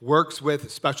works with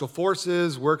special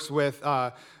forces, works with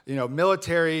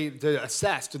military to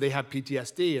assess, do they have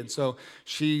PTSD? And so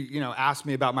she, asked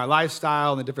me about my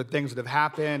lifestyle and the different things that have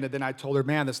happened. And then I told her,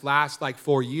 man, this last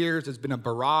 4 years has been a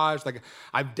barrage. Like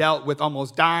I've dealt with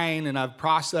almost dying, and I've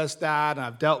processed that, and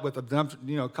I've dealt with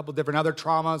a couple different other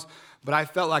traumas. But I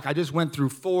felt like I just went through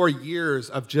 4 years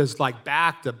of just like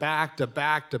back to back to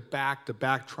back to back to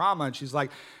back trauma. And she's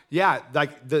like, yeah,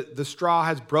 like the straw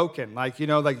has broken. Like,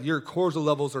 like your cortisol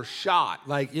levels are shot.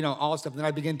 Like, all this stuff. And then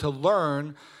I began to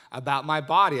learn about my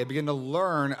body. I began to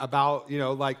learn about,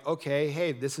 okay,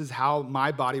 hey, this is how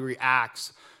my body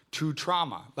reacts to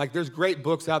trauma. Like there's great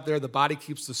books out there. The Body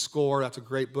Keeps the Score. That's a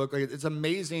great book. Like, it's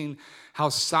amazing how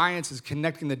science is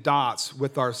connecting the dots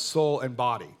with our soul and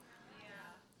body.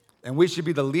 And we should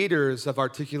be the leaders of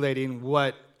articulating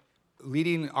what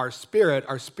leading our spirit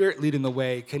leading the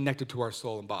way connected to our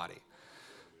soul and body.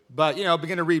 But,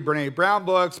 begin to read Brene Brown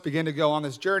books, begin to go on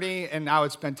this journey, and I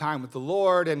would spend time with the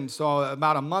Lord. And so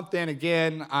about a month in,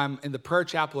 again, I'm in the prayer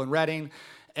chapel in Reading,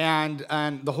 and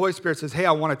the Holy Spirit says, hey,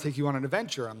 I want to take you on an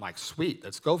adventure. I'm like, sweet,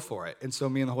 let's go for it. And so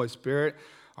me and the Holy Spirit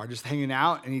are just hanging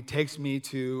out, and he takes me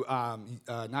to,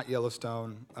 not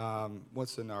Yellowstone,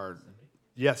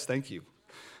 yes, thank you,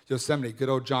 Yosemite, good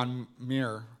old John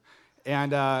Muir.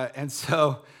 And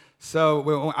so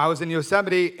when I was in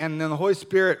Yosemite, and then the Holy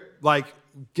Spirit,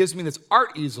 gives me this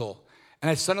art easel,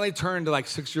 and I suddenly turned to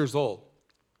 6 years old.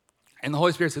 And the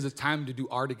Holy Spirit says, it's time to do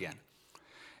art again.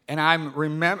 And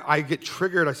I get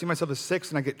triggered, I see myself as 6,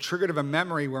 and I get triggered of a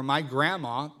memory where my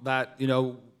grandma, that,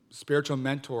 spiritual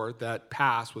mentor that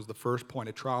passed, was the first point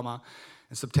of trauma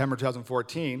in September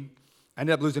 2014. I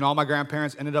ended up losing all my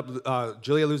grandparents,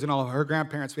 Julia losing all of her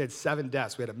grandparents. We had 7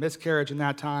 deaths. We had a miscarriage in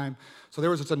that time. So there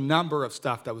was just a number of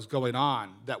stuff that was going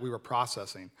on that we were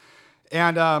processing.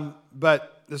 And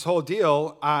but this whole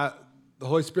deal, the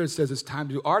Holy Spirit says it's time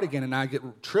to do art again, and I get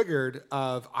triggered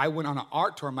I went on an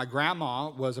art tour. My grandma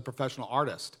was a professional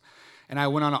artist, and I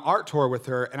went on an art tour with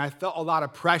her, and I felt a lot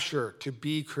of pressure to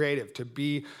be creative, to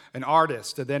be an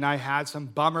artist. And then I had some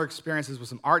bummer experiences with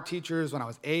some art teachers when I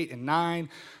was 8 and 9,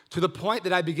 to the point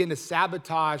that I began to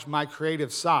sabotage my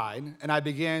creative side, and I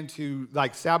began to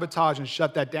sabotage and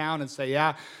shut that down and say,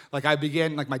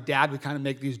 my dad would kind of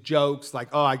make these jokes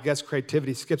oh, I guess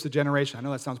creativity skips a generation. I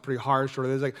know that sounds pretty harsh, or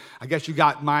there's I guess you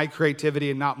got my creativity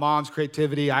and not mom's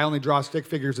creativity. I only draw stick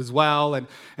figures as well. And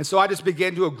so I just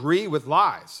began to agree with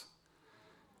lies.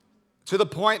 To the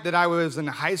point that I was in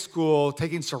high school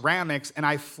taking ceramics, and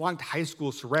I flunked high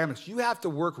school ceramics. You have to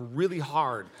work really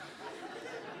hard.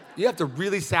 You have to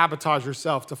really sabotage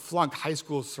yourself to flunk high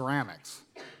school ceramics.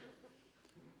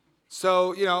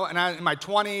 So, and in my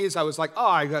 20s, I was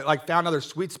I found other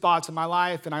sweet spots in my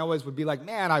life, and I always would be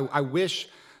man, I wish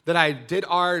that I did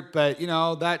art, but,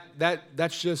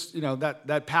 that's just,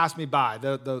 that passed me by.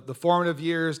 The formative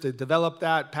years to develop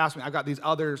that passed me. I've got these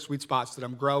other sweet spots that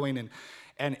I'm growing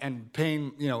and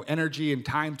paying, energy and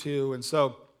time to. And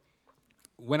so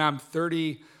when I'm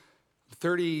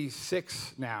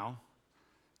 36 now,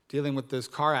 dealing with this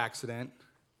car accident,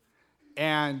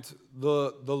 and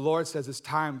the Lord says it's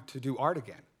time to do art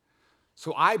again.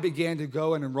 So I began to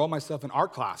go and enroll myself in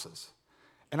art classes.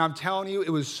 And I'm telling you, it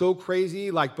was so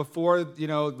crazy. Before,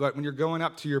 when you're going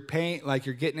up to your paint,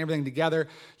 you're getting everything together,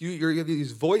 you have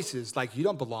these voices, you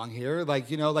don't belong here.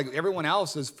 Everyone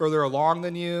else is further along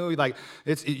than you.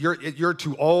 You're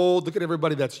too old. Look at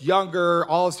everybody that's younger,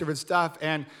 all this different stuff.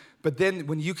 But then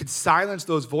when you could silence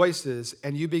those voices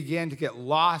and you begin to get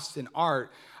lost in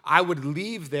art, I would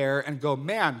leave there and go,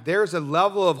 man, there's a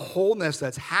level of wholeness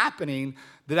that's happening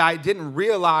that I didn't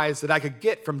realize that I could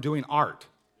get from doing art.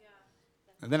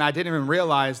 And then I didn't even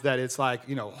realize that it's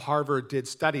Harvard did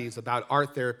studies about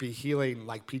art therapy healing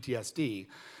PTSD.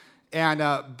 And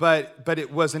but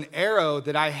it was an arrow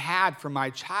that I had from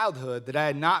my childhood that I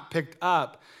had not picked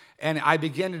up. And I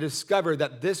began to discover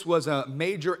that this was a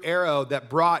major arrow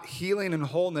that brought healing and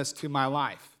wholeness to my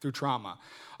life through trauma.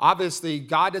 Obviously,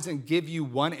 God doesn't give you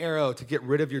one arrow to get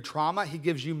rid of your trauma. He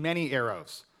gives you many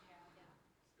arrows.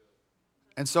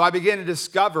 And so I began to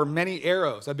discover many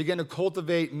arrows. I began to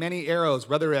cultivate many arrows,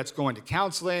 whether that's going to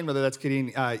counseling, whether that's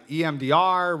getting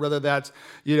EMDR, whether that's,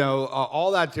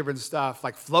 all that different stuff.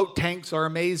 Float tanks are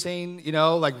amazing,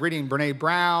 reading Brene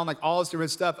Brown, all this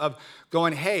different stuff of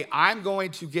going, hey, I'm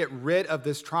going to get rid of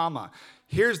this trauma.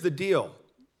 Here's the deal.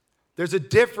 There's a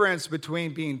difference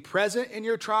between being present in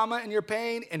your trauma and your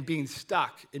pain and being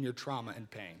stuck in your trauma and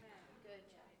pain.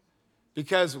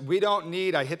 Because we don't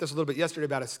need, I hit this a little bit yesterday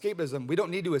about escapism, we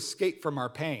don't need to escape from our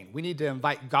pain. We need to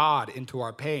invite God into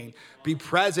our pain, be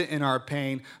present in our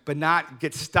pain, but not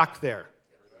get stuck there.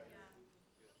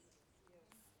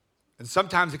 And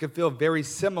sometimes it can feel very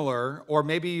similar, or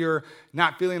maybe you're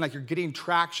not feeling like you're getting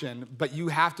traction, but you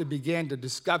have to begin to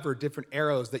discover different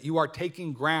arrows that you are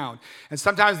taking ground. And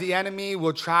sometimes the enemy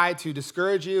will try to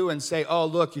discourage you and say, oh,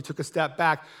 look, you took a step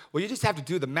back. Well, you just have to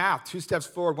do the math. 2 steps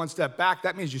forward, 1 step back.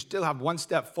 That means you still have 1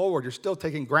 step forward. You're still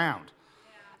taking ground.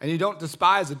 And you don't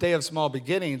despise the day of small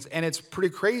beginnings. And it's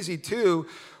pretty crazy, too,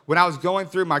 when I was going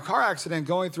through my car accident,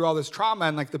 going through all this trauma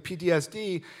and the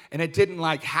PTSD, and it didn't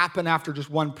happen after just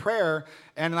one prayer.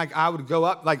 And I would go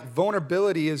up,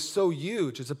 vulnerability is so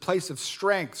huge. It's a place of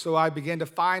strength. So I began to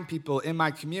find people in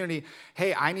my community,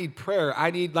 hey, I need prayer.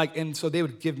 I need and so they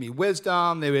would give me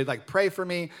wisdom. They would pray for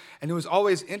me. And it was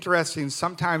always interesting.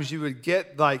 Sometimes you would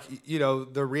get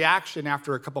the reaction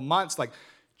after a couple months,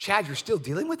 Chad, you're still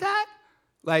dealing with that?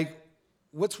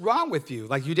 what's wrong with you?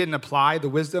 Like, you didn't apply the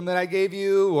wisdom that I gave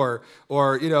you, or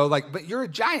like, but you're a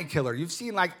giant killer. You've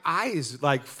seen like eyes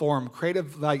like form,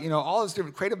 creative, like, all this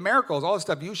different creative miracles, all this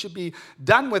stuff. You should be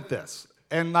done with this.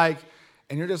 And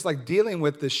you're just like dealing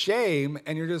with the shame,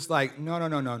 and you're just like,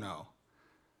 no.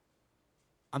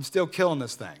 I'm still killing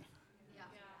this thing.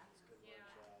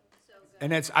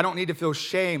 And I don't need to feel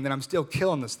shame that I'm still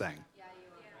killing this thing.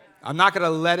 I'm not going to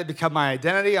let it become my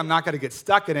identity. I'm not going to get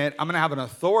stuck in it. I'm going to have an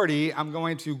authority. I'm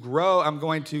going to grow. I'm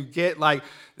going to get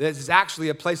this is actually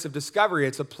a place of discovery.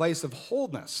 It's a place of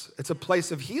wholeness. It's a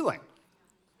place of healing.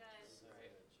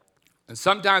 And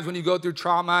sometimes when you go through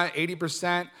trauma,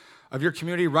 80% of your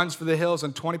community runs for the hills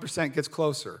and 20% gets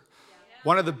closer.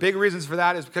 One of the big reasons for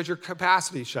that is because your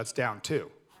capacity shuts down too.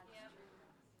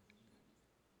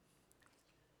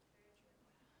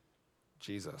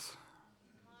 Jesus.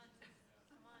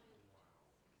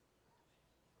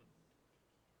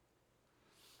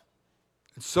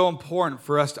 It's so important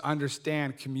for us to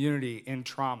understand community in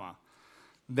trauma,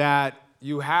 that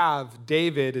you have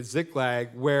David at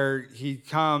Ziklag, where he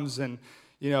comes and,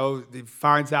 he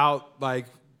finds out like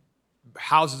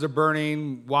houses are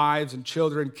burning, wives and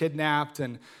children kidnapped,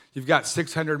 and you've got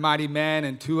 600 mighty men,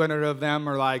 and 200 of them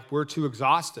are like, we're too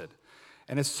exhausted.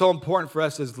 And it's so important for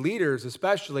us as leaders,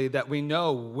 especially, that we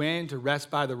know when to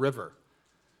rest by the river.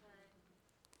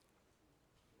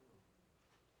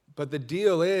 But the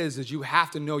deal is you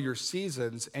have to know your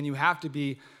seasons, and you have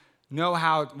to know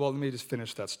how, well, let me just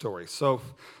finish that story. So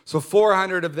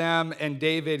 400 of them and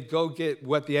David go get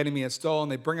what the enemy has stolen.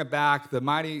 They bring it back. The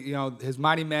mighty, his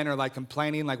mighty men are like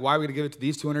complaining, like, why are we going to give it to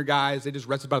these 200 guys? They just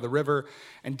rested by the river.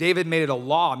 And David made it a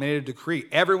law, made it a decree.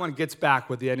 Everyone gets back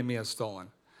what the enemy has stolen.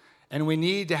 And we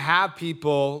need to have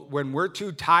people, when we're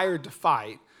too tired to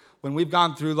fight, when we've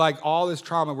gone through like all this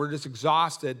trauma, we're just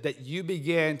exhausted, that you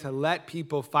begin to let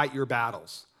people fight your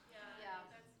battles. Yeah,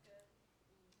 that's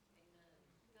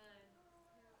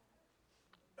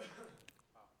good.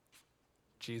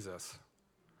 Jesus.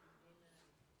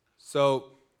 So,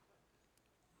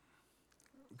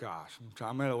 gosh,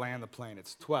 I'm going to land the plane.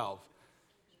 It's 12.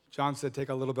 John said take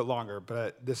a little bit longer,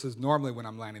 but this is normally when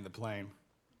I'm landing the plane.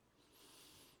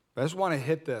 But I just want to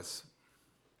hit this.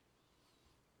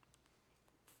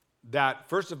 That,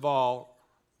 first of all,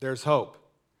 there's hope.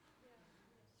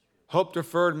 Hope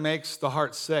deferred makes the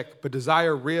heart sick, but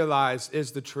desire realized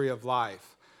is the tree of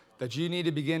life. That you need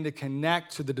to begin to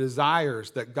connect to the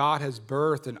desires that God has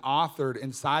birthed and authored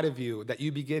inside of you, that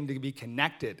you begin to be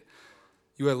connected.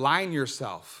 You align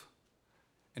yourself,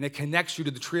 and it connects you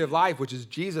to the tree of life, which is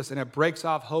Jesus, and it breaks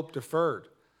off hope deferred.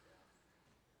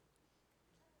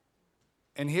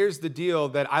 And here's the deal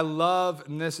that I love,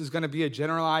 and this is going to be a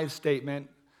generalized statement.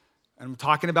 I'm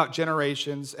talking about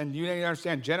generations, and you need to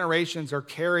understand generations are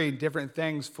carrying different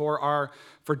things for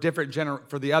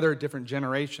the other different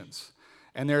generations.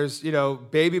 And there's,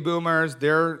 baby boomers,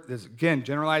 there's, again,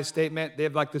 generalized statement, they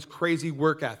have like this crazy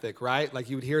work ethic, right? Like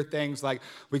you would hear things like,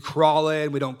 we crawl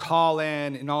in, we don't call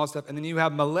in, and all that stuff. And then you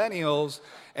have millennials,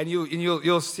 and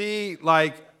you'll see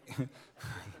like,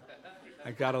 I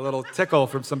got a little tickle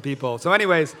from some people. So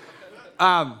anyways,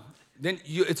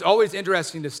 it's always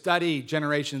interesting to study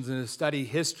generations and to study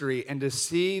history and to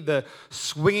see the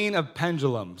swinging of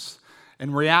pendulums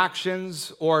and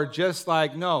reactions, or just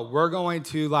like, no, we're going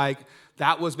to like,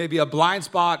 that was maybe a blind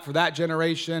spot for that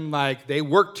generation, like they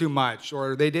worked too much,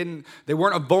 or they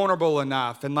weren't vulnerable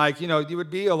enough. And like, you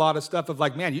would be a lot of stuff of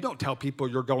like, man, you don't tell people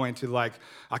you're going to like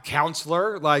a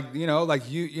counselor, like, you're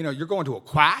going to a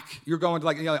quack, you're going to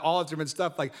like, all this different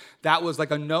stuff. Like that was like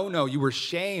a no-no. You were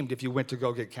shamed if you went to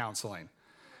go get counseling.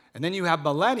 And then you have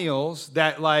millennials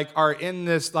that like are in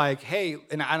this like, hey,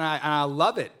 and I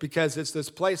love it, because it's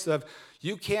this place of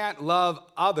you can't love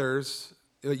others.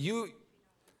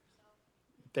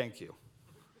 Thank you.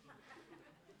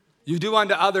 You do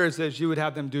unto others as you would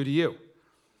have them do to you.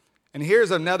 And here's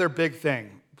another big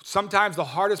thing. Sometimes the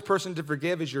hardest person to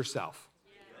forgive is yourself.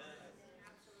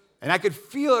 And I could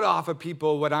feel it off of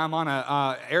people when I'm on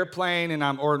an airplane,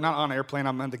 or not on an airplane,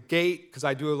 I'm on the gate, because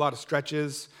I do a lot of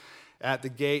stretches at the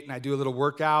gate, and I do a little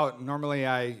workout. Normally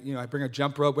I bring a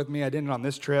jump rope with me. I didn't on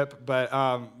this trip,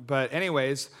 but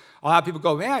anyways, I'll have people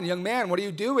go, man, young man, what are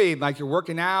you doing? Like, you're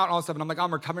working out and all this stuff. And I'm like,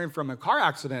 I'm recovering from a car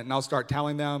accident. And I'll start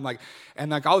telling them, like, I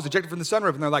was ejected from the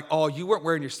sunroof. And they're like, oh, you weren't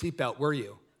wearing your seatbelt, were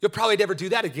you? You'll probably never do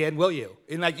that again, will you?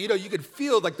 And like, you could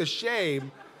feel like the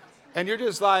shame. And you're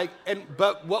just like,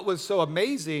 but what was so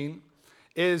amazing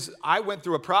is I went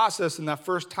through a process in the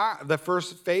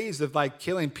first phase of like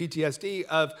killing PTSD,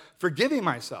 of forgiving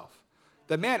myself.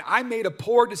 that, man, I made a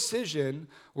poor decision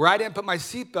where I didn't put my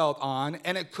seatbelt on,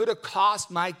 and it could have cost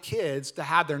my kids to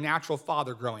have their natural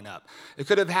father growing up. It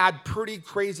could have had pretty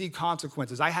crazy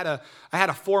consequences. I had a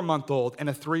 4-month-old and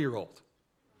a 3-year-old,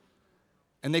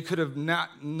 and they could have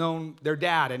not known their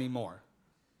dad anymore.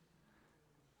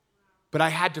 But I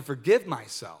had to forgive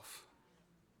myself.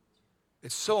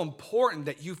 It's so important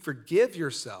that you forgive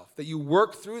yourself, that you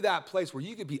work through that place where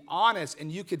you could be honest and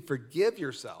you could forgive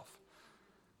yourself.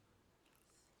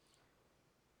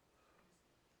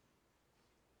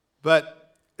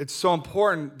 But it's so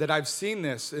important that I've seen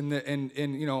this in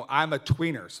I'm a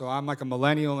tweener, so I'm like a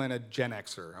millennial and a Gen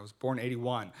Xer. I was born in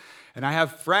 81. And I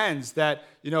have friends that,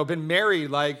 been married,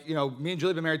 me and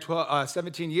Julie have been married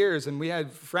 17 years, and we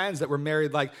had friends that were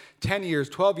married 10 years,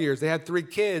 12 years. They had 3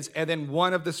 kids, and then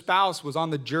one of the spouse was on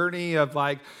the journey of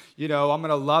I'm going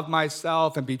to love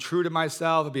myself and be true to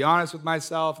myself and be honest with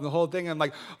myself and the whole thing. And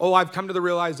I've come to the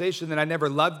realization that I never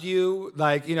loved you,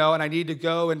 and I need to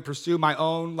go and pursue my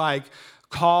own,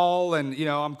 call, and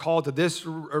I'm called to this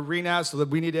arena, so that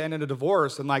we need to end in a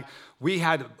divorce. And we've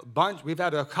had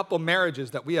a couple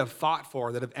marriages that we have fought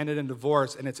for that have ended in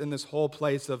divorce, and it's in this whole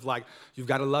place of you've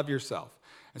got to love yourself.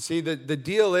 And see, the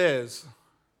deal is,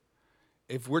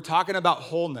 if we're talking about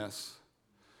wholeness,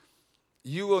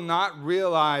 you will not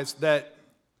realize that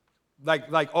I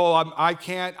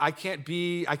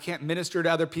can't minister to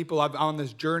other people. I'm on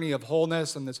this journey of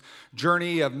wholeness and this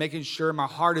journey of making sure my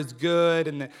heart is good,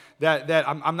 and that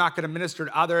I'm not going to minister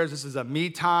to others. This is a me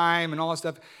time and all that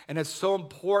stuff. And it's so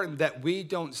important that we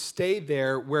don't stay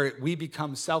there where we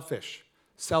become selfish,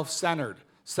 self-centered,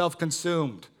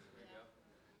 self-consumed.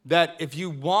 That if you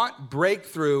want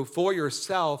breakthrough for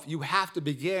yourself, you have to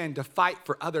begin to fight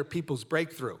for other people's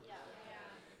breakthrough.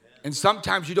 And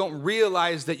sometimes you don't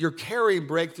realize that you're carrying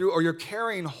breakthrough or you're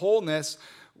carrying wholeness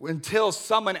until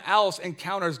someone else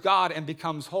encounters God and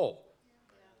becomes whole.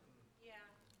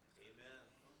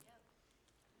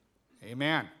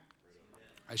 Amen.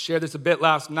 I shared this a bit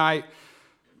last night,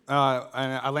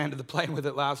 and I landed the plane with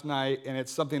it last night, and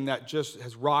it's something that just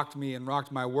has rocked me and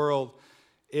rocked my world.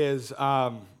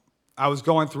 I was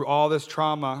going through all this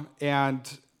trauma, and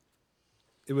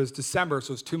it was December,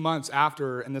 so it was 2 months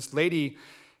after, and this lady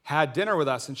had dinner with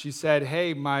us, and she said,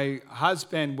 hey, my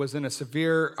husband was in a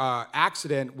severe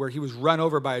accident where he was run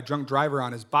over by a drunk driver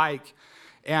on his bike,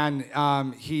 and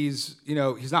he's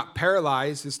not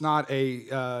paralyzed. It's not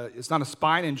a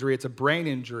spine injury. It's a brain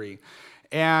injury,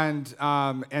 and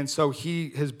so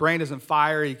his brain doesn't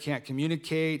fire. He can't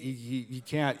communicate. He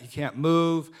can't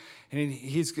move,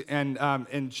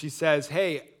 and she says,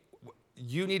 hey,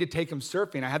 you need to take him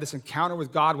surfing. I had this encounter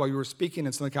with God while you were speaking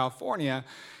in Southern California.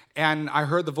 And I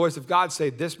heard the voice of God say,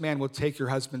 this man will take your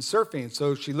husband surfing.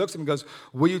 So she looks at him and goes,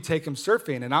 will you take him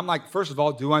surfing? And I'm like, first of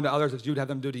all, do unto others as you'd have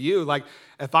them do to you. I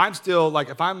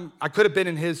could have been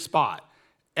in his spot.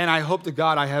 And I hope to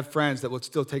God I have friends that would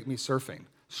still take me surfing,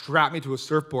 strap me to a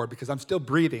surfboard because I'm still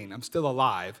breathing, I'm still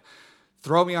alive,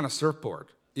 throw me on a surfboard,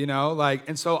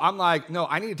 and so I'm like, no,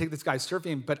 I need to take this guy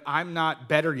surfing, but I'm not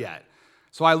better yet.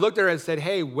 So I looked at her and said,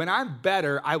 hey, when I'm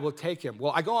better, I will take him.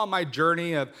 Well, I go on my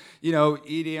journey of,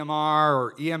 EDMR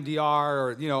or EMDR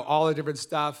or, all the different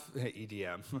stuff.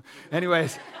 EDM.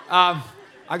 Anyways,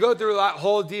 I go through that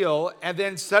whole deal, and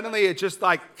then suddenly it just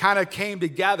kind of came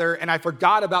together, and I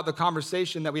forgot about the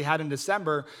conversation that we had in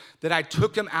December, that I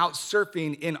took him out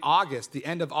surfing in August, the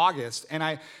end of August, and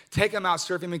I take him out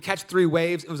surfing and catch 3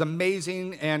 waves. It was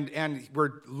amazing, and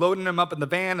we're loading him up in the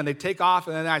van, and they take off,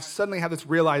 and then I suddenly have this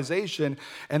realization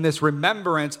and this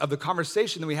remembrance of the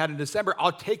conversation that we had in December.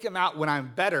 I'll take him out when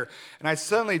I'm better, and I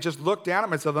suddenly just look down at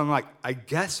myself, and I'm like, I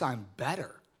guess I'm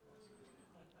better.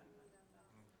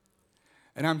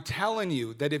 And I'm telling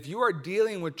you that if you are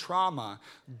dealing with trauma,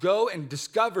 go and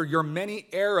discover your many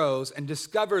arrows and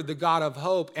discover the God of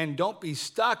hope, and don't be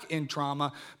stuck in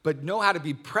trauma, but know how to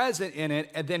be present in it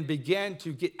and then begin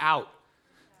to get out.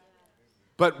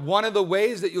 But one of the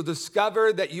ways that you'll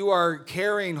discover that you are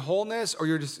carrying wholeness or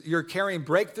you're carrying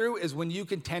breakthrough is when you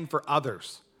contend for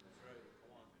others.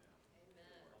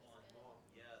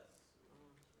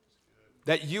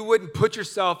 That you wouldn't put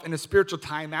yourself in a spiritual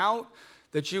timeout,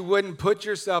 that you wouldn't put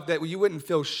yourself, that you wouldn't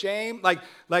feel shame. Like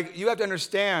you have to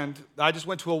understand, I just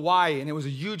went to Hawaii, and it was a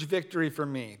huge victory for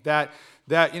me. That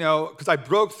because I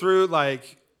broke through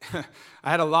I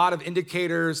had a lot of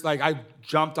indicators. Like I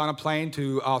jumped on a plane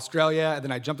to Australia, and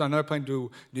then I jumped on another plane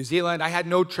to New Zealand. I had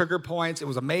no trigger points. It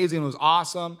was amazing. It was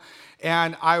awesome.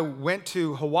 And I went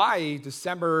to Hawaii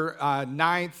December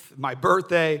 9th, my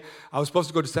birthday. I was supposed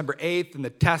to go December 8th, and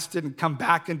the test didn't come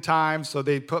back in time, so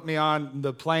they put me on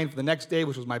the plane for the next day,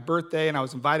 which was my birthday, and I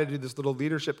was invited to do this little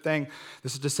leadership thing.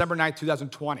 This is December 9th,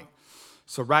 2020.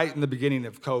 So right in the beginning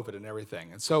of COVID and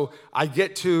everything. And so I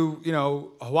get to,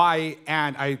 Hawaii,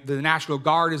 and the National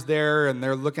Guard is there, and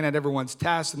they're looking at everyone's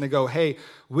tests, and they go, hey,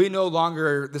 we no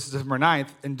longer, this is December 9th,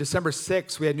 and December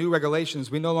 6th, we had new regulations.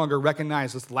 We no longer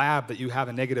recognize this lab that you have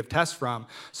a negative test from,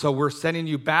 so we're sending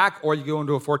you back, or you go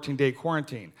into a 14-day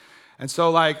quarantine. And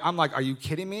so, I'm like, are you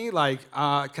kidding me? I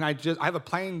have a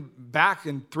plane back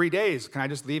in 3 days. Can I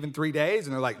just leave in 3 days?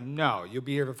 And they're like, no, you'll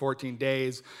be here for 14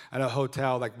 days at a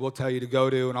hotel, we'll tell you to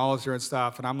go to and all this different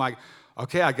stuff. And I'm like,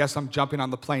 okay, I guess I'm jumping on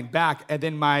the plane back. And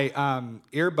then my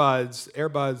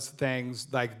earbuds things,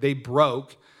 they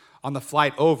broke on the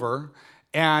flight over,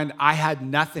 and I had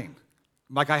nothing.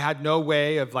 I had no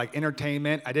way of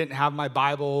entertainment. I didn't have my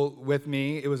Bible with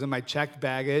me. It was in my checked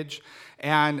baggage.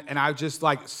 And I just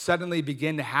suddenly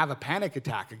begin to have a panic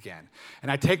attack again.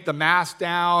 And I take the mask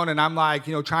down, and I'm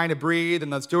trying to breathe.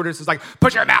 And the stewardess is like,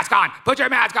 put your mask on,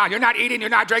 You're not eating, you're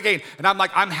not drinking. And I'm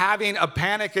like, I'm having a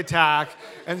panic attack.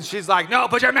 And she's like, no,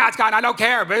 put your mask on. I don't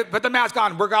care. Put the mask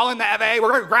on. We're calling the FAA.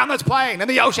 We're going to ground this plane in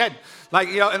the ocean.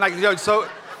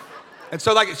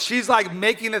 So she's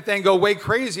making the thing go way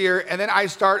crazier, and then I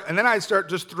start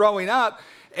just throwing up,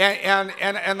 and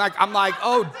I'm like,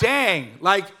 oh dang,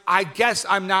 I guess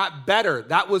I'm not better.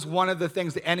 That was one of the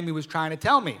things the enemy was trying to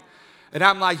tell me. And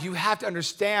I'm like, you have to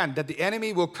understand that the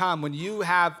enemy will come when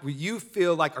you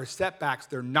feel like are setbacks,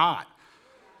 they're not.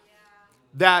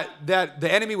 That the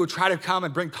enemy would try to come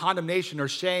and bring condemnation or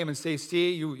shame and say,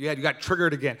 see, you got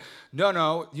triggered again.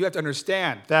 No, you have to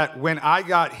understand that when I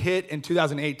got hit in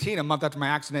 2018, a month after my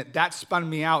accident, that spun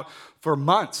me out for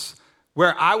months,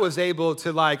 where I was able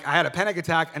to I had a panic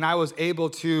attack, and I was able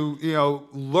to,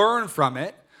 learn from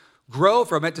it, grow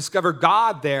from it, discover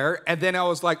God there, and then I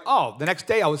was like, oh, the next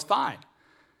day I was fine.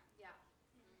 Yeah.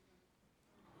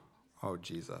 Oh,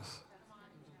 Jesus.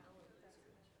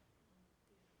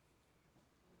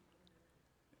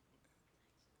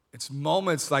 It's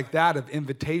moments like that of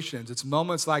invitations. It's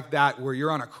moments like that where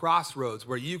you're on a crossroads,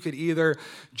 where you could either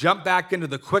jump back into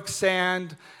the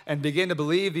quicksand and begin to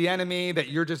believe the enemy that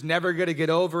you're just never going to get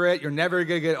over it, you're never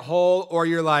going to get whole, or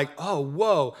you're like, oh,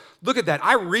 whoa, look at that.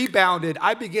 I rebounded.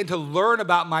 I begin to learn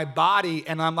about my body,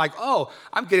 and I'm like, oh,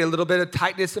 I'm getting a little bit of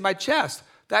tightness in my chest.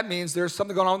 That means there's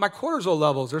something going on with my cortisol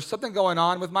levels. There's something going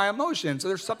on with my emotions. So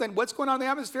there's something, what's going on in the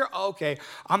atmosphere? Oh, okay,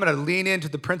 I'm going to lean into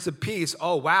the Prince of Peace.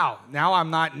 Oh, wow, now I'm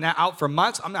not out for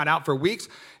months. I'm not out for weeks.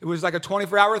 It was like a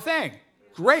 24-hour thing.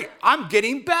 Great, I'm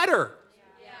getting better.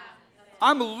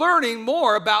 I'm learning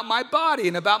more about my body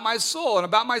and about my soul and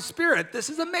about my spirit. This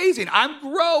is amazing. I'm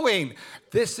growing.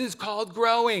 This is called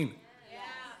growing.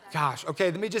 Gosh,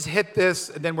 okay, let me just hit this,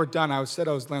 and then we're done. I said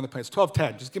I was laying on the plane. It's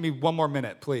 12:10. Just give me one more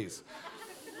minute, please.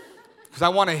 Because I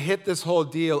want to hit this whole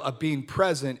deal of being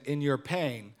present in your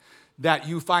pain, that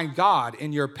you find God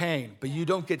in your pain, but you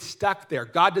don't get stuck there.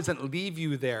 God doesn't leave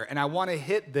you there. And I want to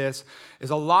hit this,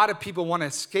 is a lot of people want to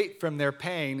escape from their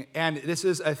pain, and this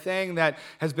is a thing that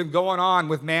has been going on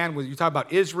with man. You talk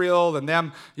about Israel and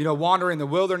them, wandering the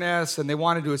wilderness, and they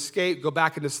wanted to escape, go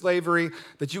back into slavery,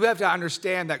 that you have to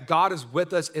understand that God is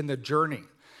with us in the journey.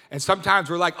 And sometimes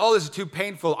we're like, oh, this is too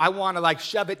painful. I want to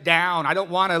shove it down. I don't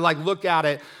want to look at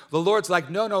it. The Lord's like,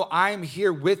 no, I'm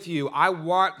here with you. I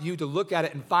want you to look at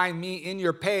it and find me in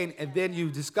your pain, and then you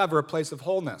discover a place of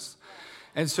wholeness.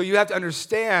 And so you have to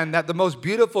understand that the most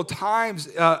beautiful times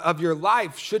of your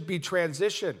life should be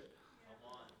transition.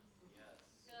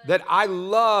 That I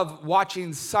love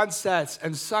watching sunsets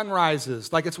and sunrises.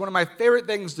 It's one of my favorite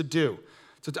things to do.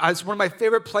 So it's one of my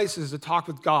favorite places to talk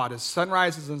with God is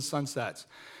sunrises and sunsets.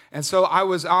 And so I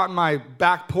was on my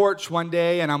back porch one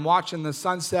day, and I'm watching the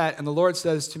sunset, and the Lord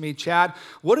says to me, Chad,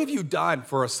 what have you done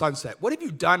for a sunset? What have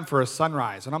you done for a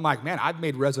sunrise? And I'm like, man, I've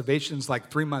made reservations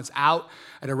 3 months out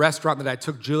at a restaurant that I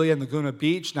took Julia in Laguna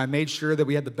Beach, and I made sure that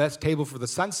we had the best table for the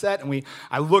sunset, and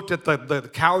I looked at the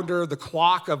calendar, the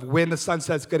clock of when the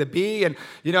sunset's going to be, and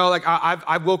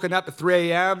I've woken up at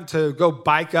 3 a.m. to go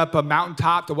bike up a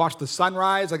mountaintop to watch the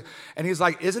sunrise, and he's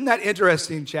like, isn't that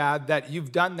interesting, Chad, that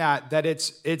you've done that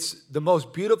it's the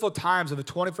most beautiful times of a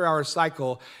 24-hour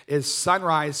cycle is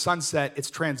sunrise, sunset,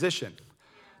 it's transition.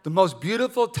 The most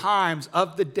beautiful times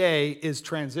of the day is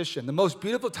transition. The most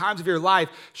beautiful times of your life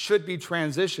should be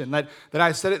transition. That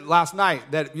I said it last night,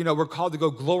 that we're called to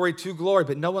go glory to glory,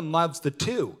 but no one loves the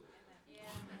two.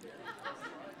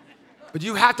 But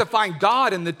you have to find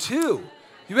God in the two.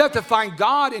 You have to find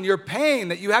God in your pain,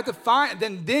 that you have to find,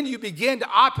 then you begin to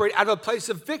operate out of a place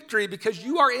of victory because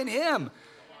you are in him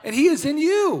and he is in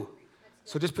you.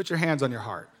 So just put your hands on your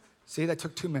heart. See, that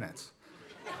took 2 minutes.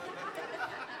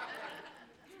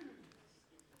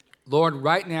 Lord,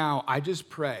 right now, I just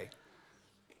pray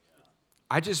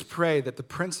that the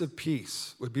Prince of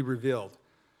Peace would be revealed,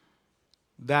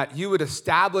 that you would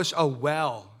establish a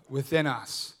well within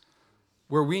us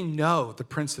where we know the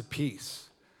Prince of Peace.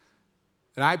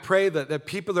 And I pray that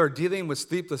people that are dealing with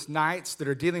sleepless nights, that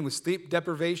are dealing with sleep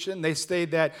deprivation, they say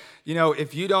that,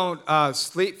 if you don't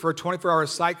sleep for a 24-hour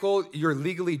cycle, you're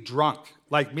legally drunk,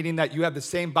 like meaning that you have the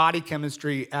same body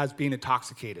chemistry as being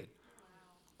intoxicated.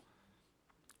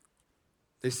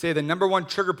 They say the number one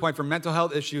trigger point for mental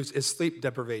health issues is sleep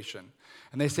deprivation.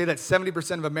 And they say that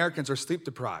 70% of Americans are sleep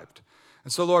deprived.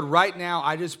 And so, Lord, right now,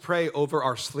 I just pray over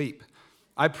our sleep.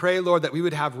 I pray, Lord, that we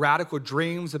would have radical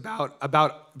dreams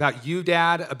about you,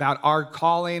 Dad, about our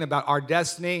calling, about our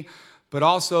destiny, but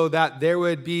also that there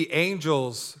would be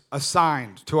angels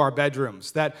assigned to our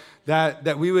bedrooms, that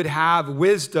we would have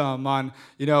wisdom on,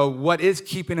 what is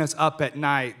keeping us up at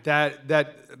night.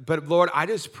 But Lord, I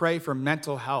just pray for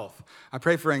mental health. I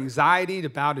pray for anxiety to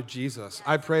bow to Jesus.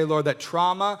 I pray, Lord, that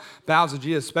trauma bows to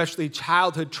Jesus, especially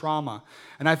childhood trauma.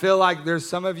 And I feel like there's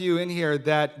some of you in here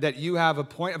that you have a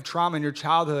point of trauma in your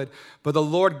childhood, but the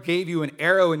Lord gave you an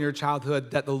arrow in your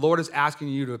childhood that the Lord is asking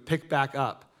you to pick back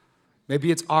up. Maybe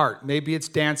it's art, maybe it's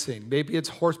dancing, maybe it's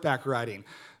horseback riding.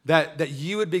 That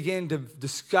you would begin to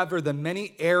discover the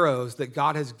many arrows that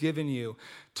God has given you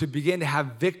to begin to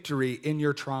have victory in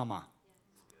your trauma.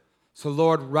 So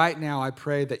Lord, right now I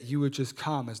pray that you would just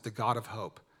come as the God of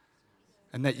hope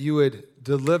and that you would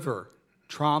deliver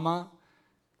trauma,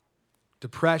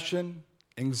 depression,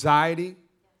 anxiety,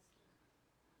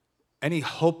 any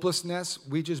hopelessness.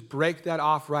 We just break that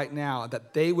off right now,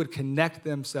 that they would connect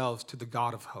themselves to the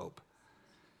God of hope.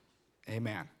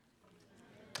 Amen.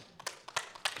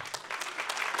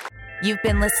 You've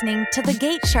been listening to the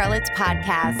Gate Charlotte's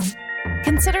podcast.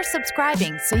 Consider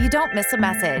subscribing so you don't miss a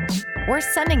message, or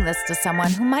sending this to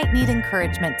someone who might need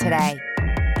encouragement today.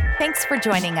 Thanks for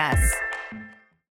joining us.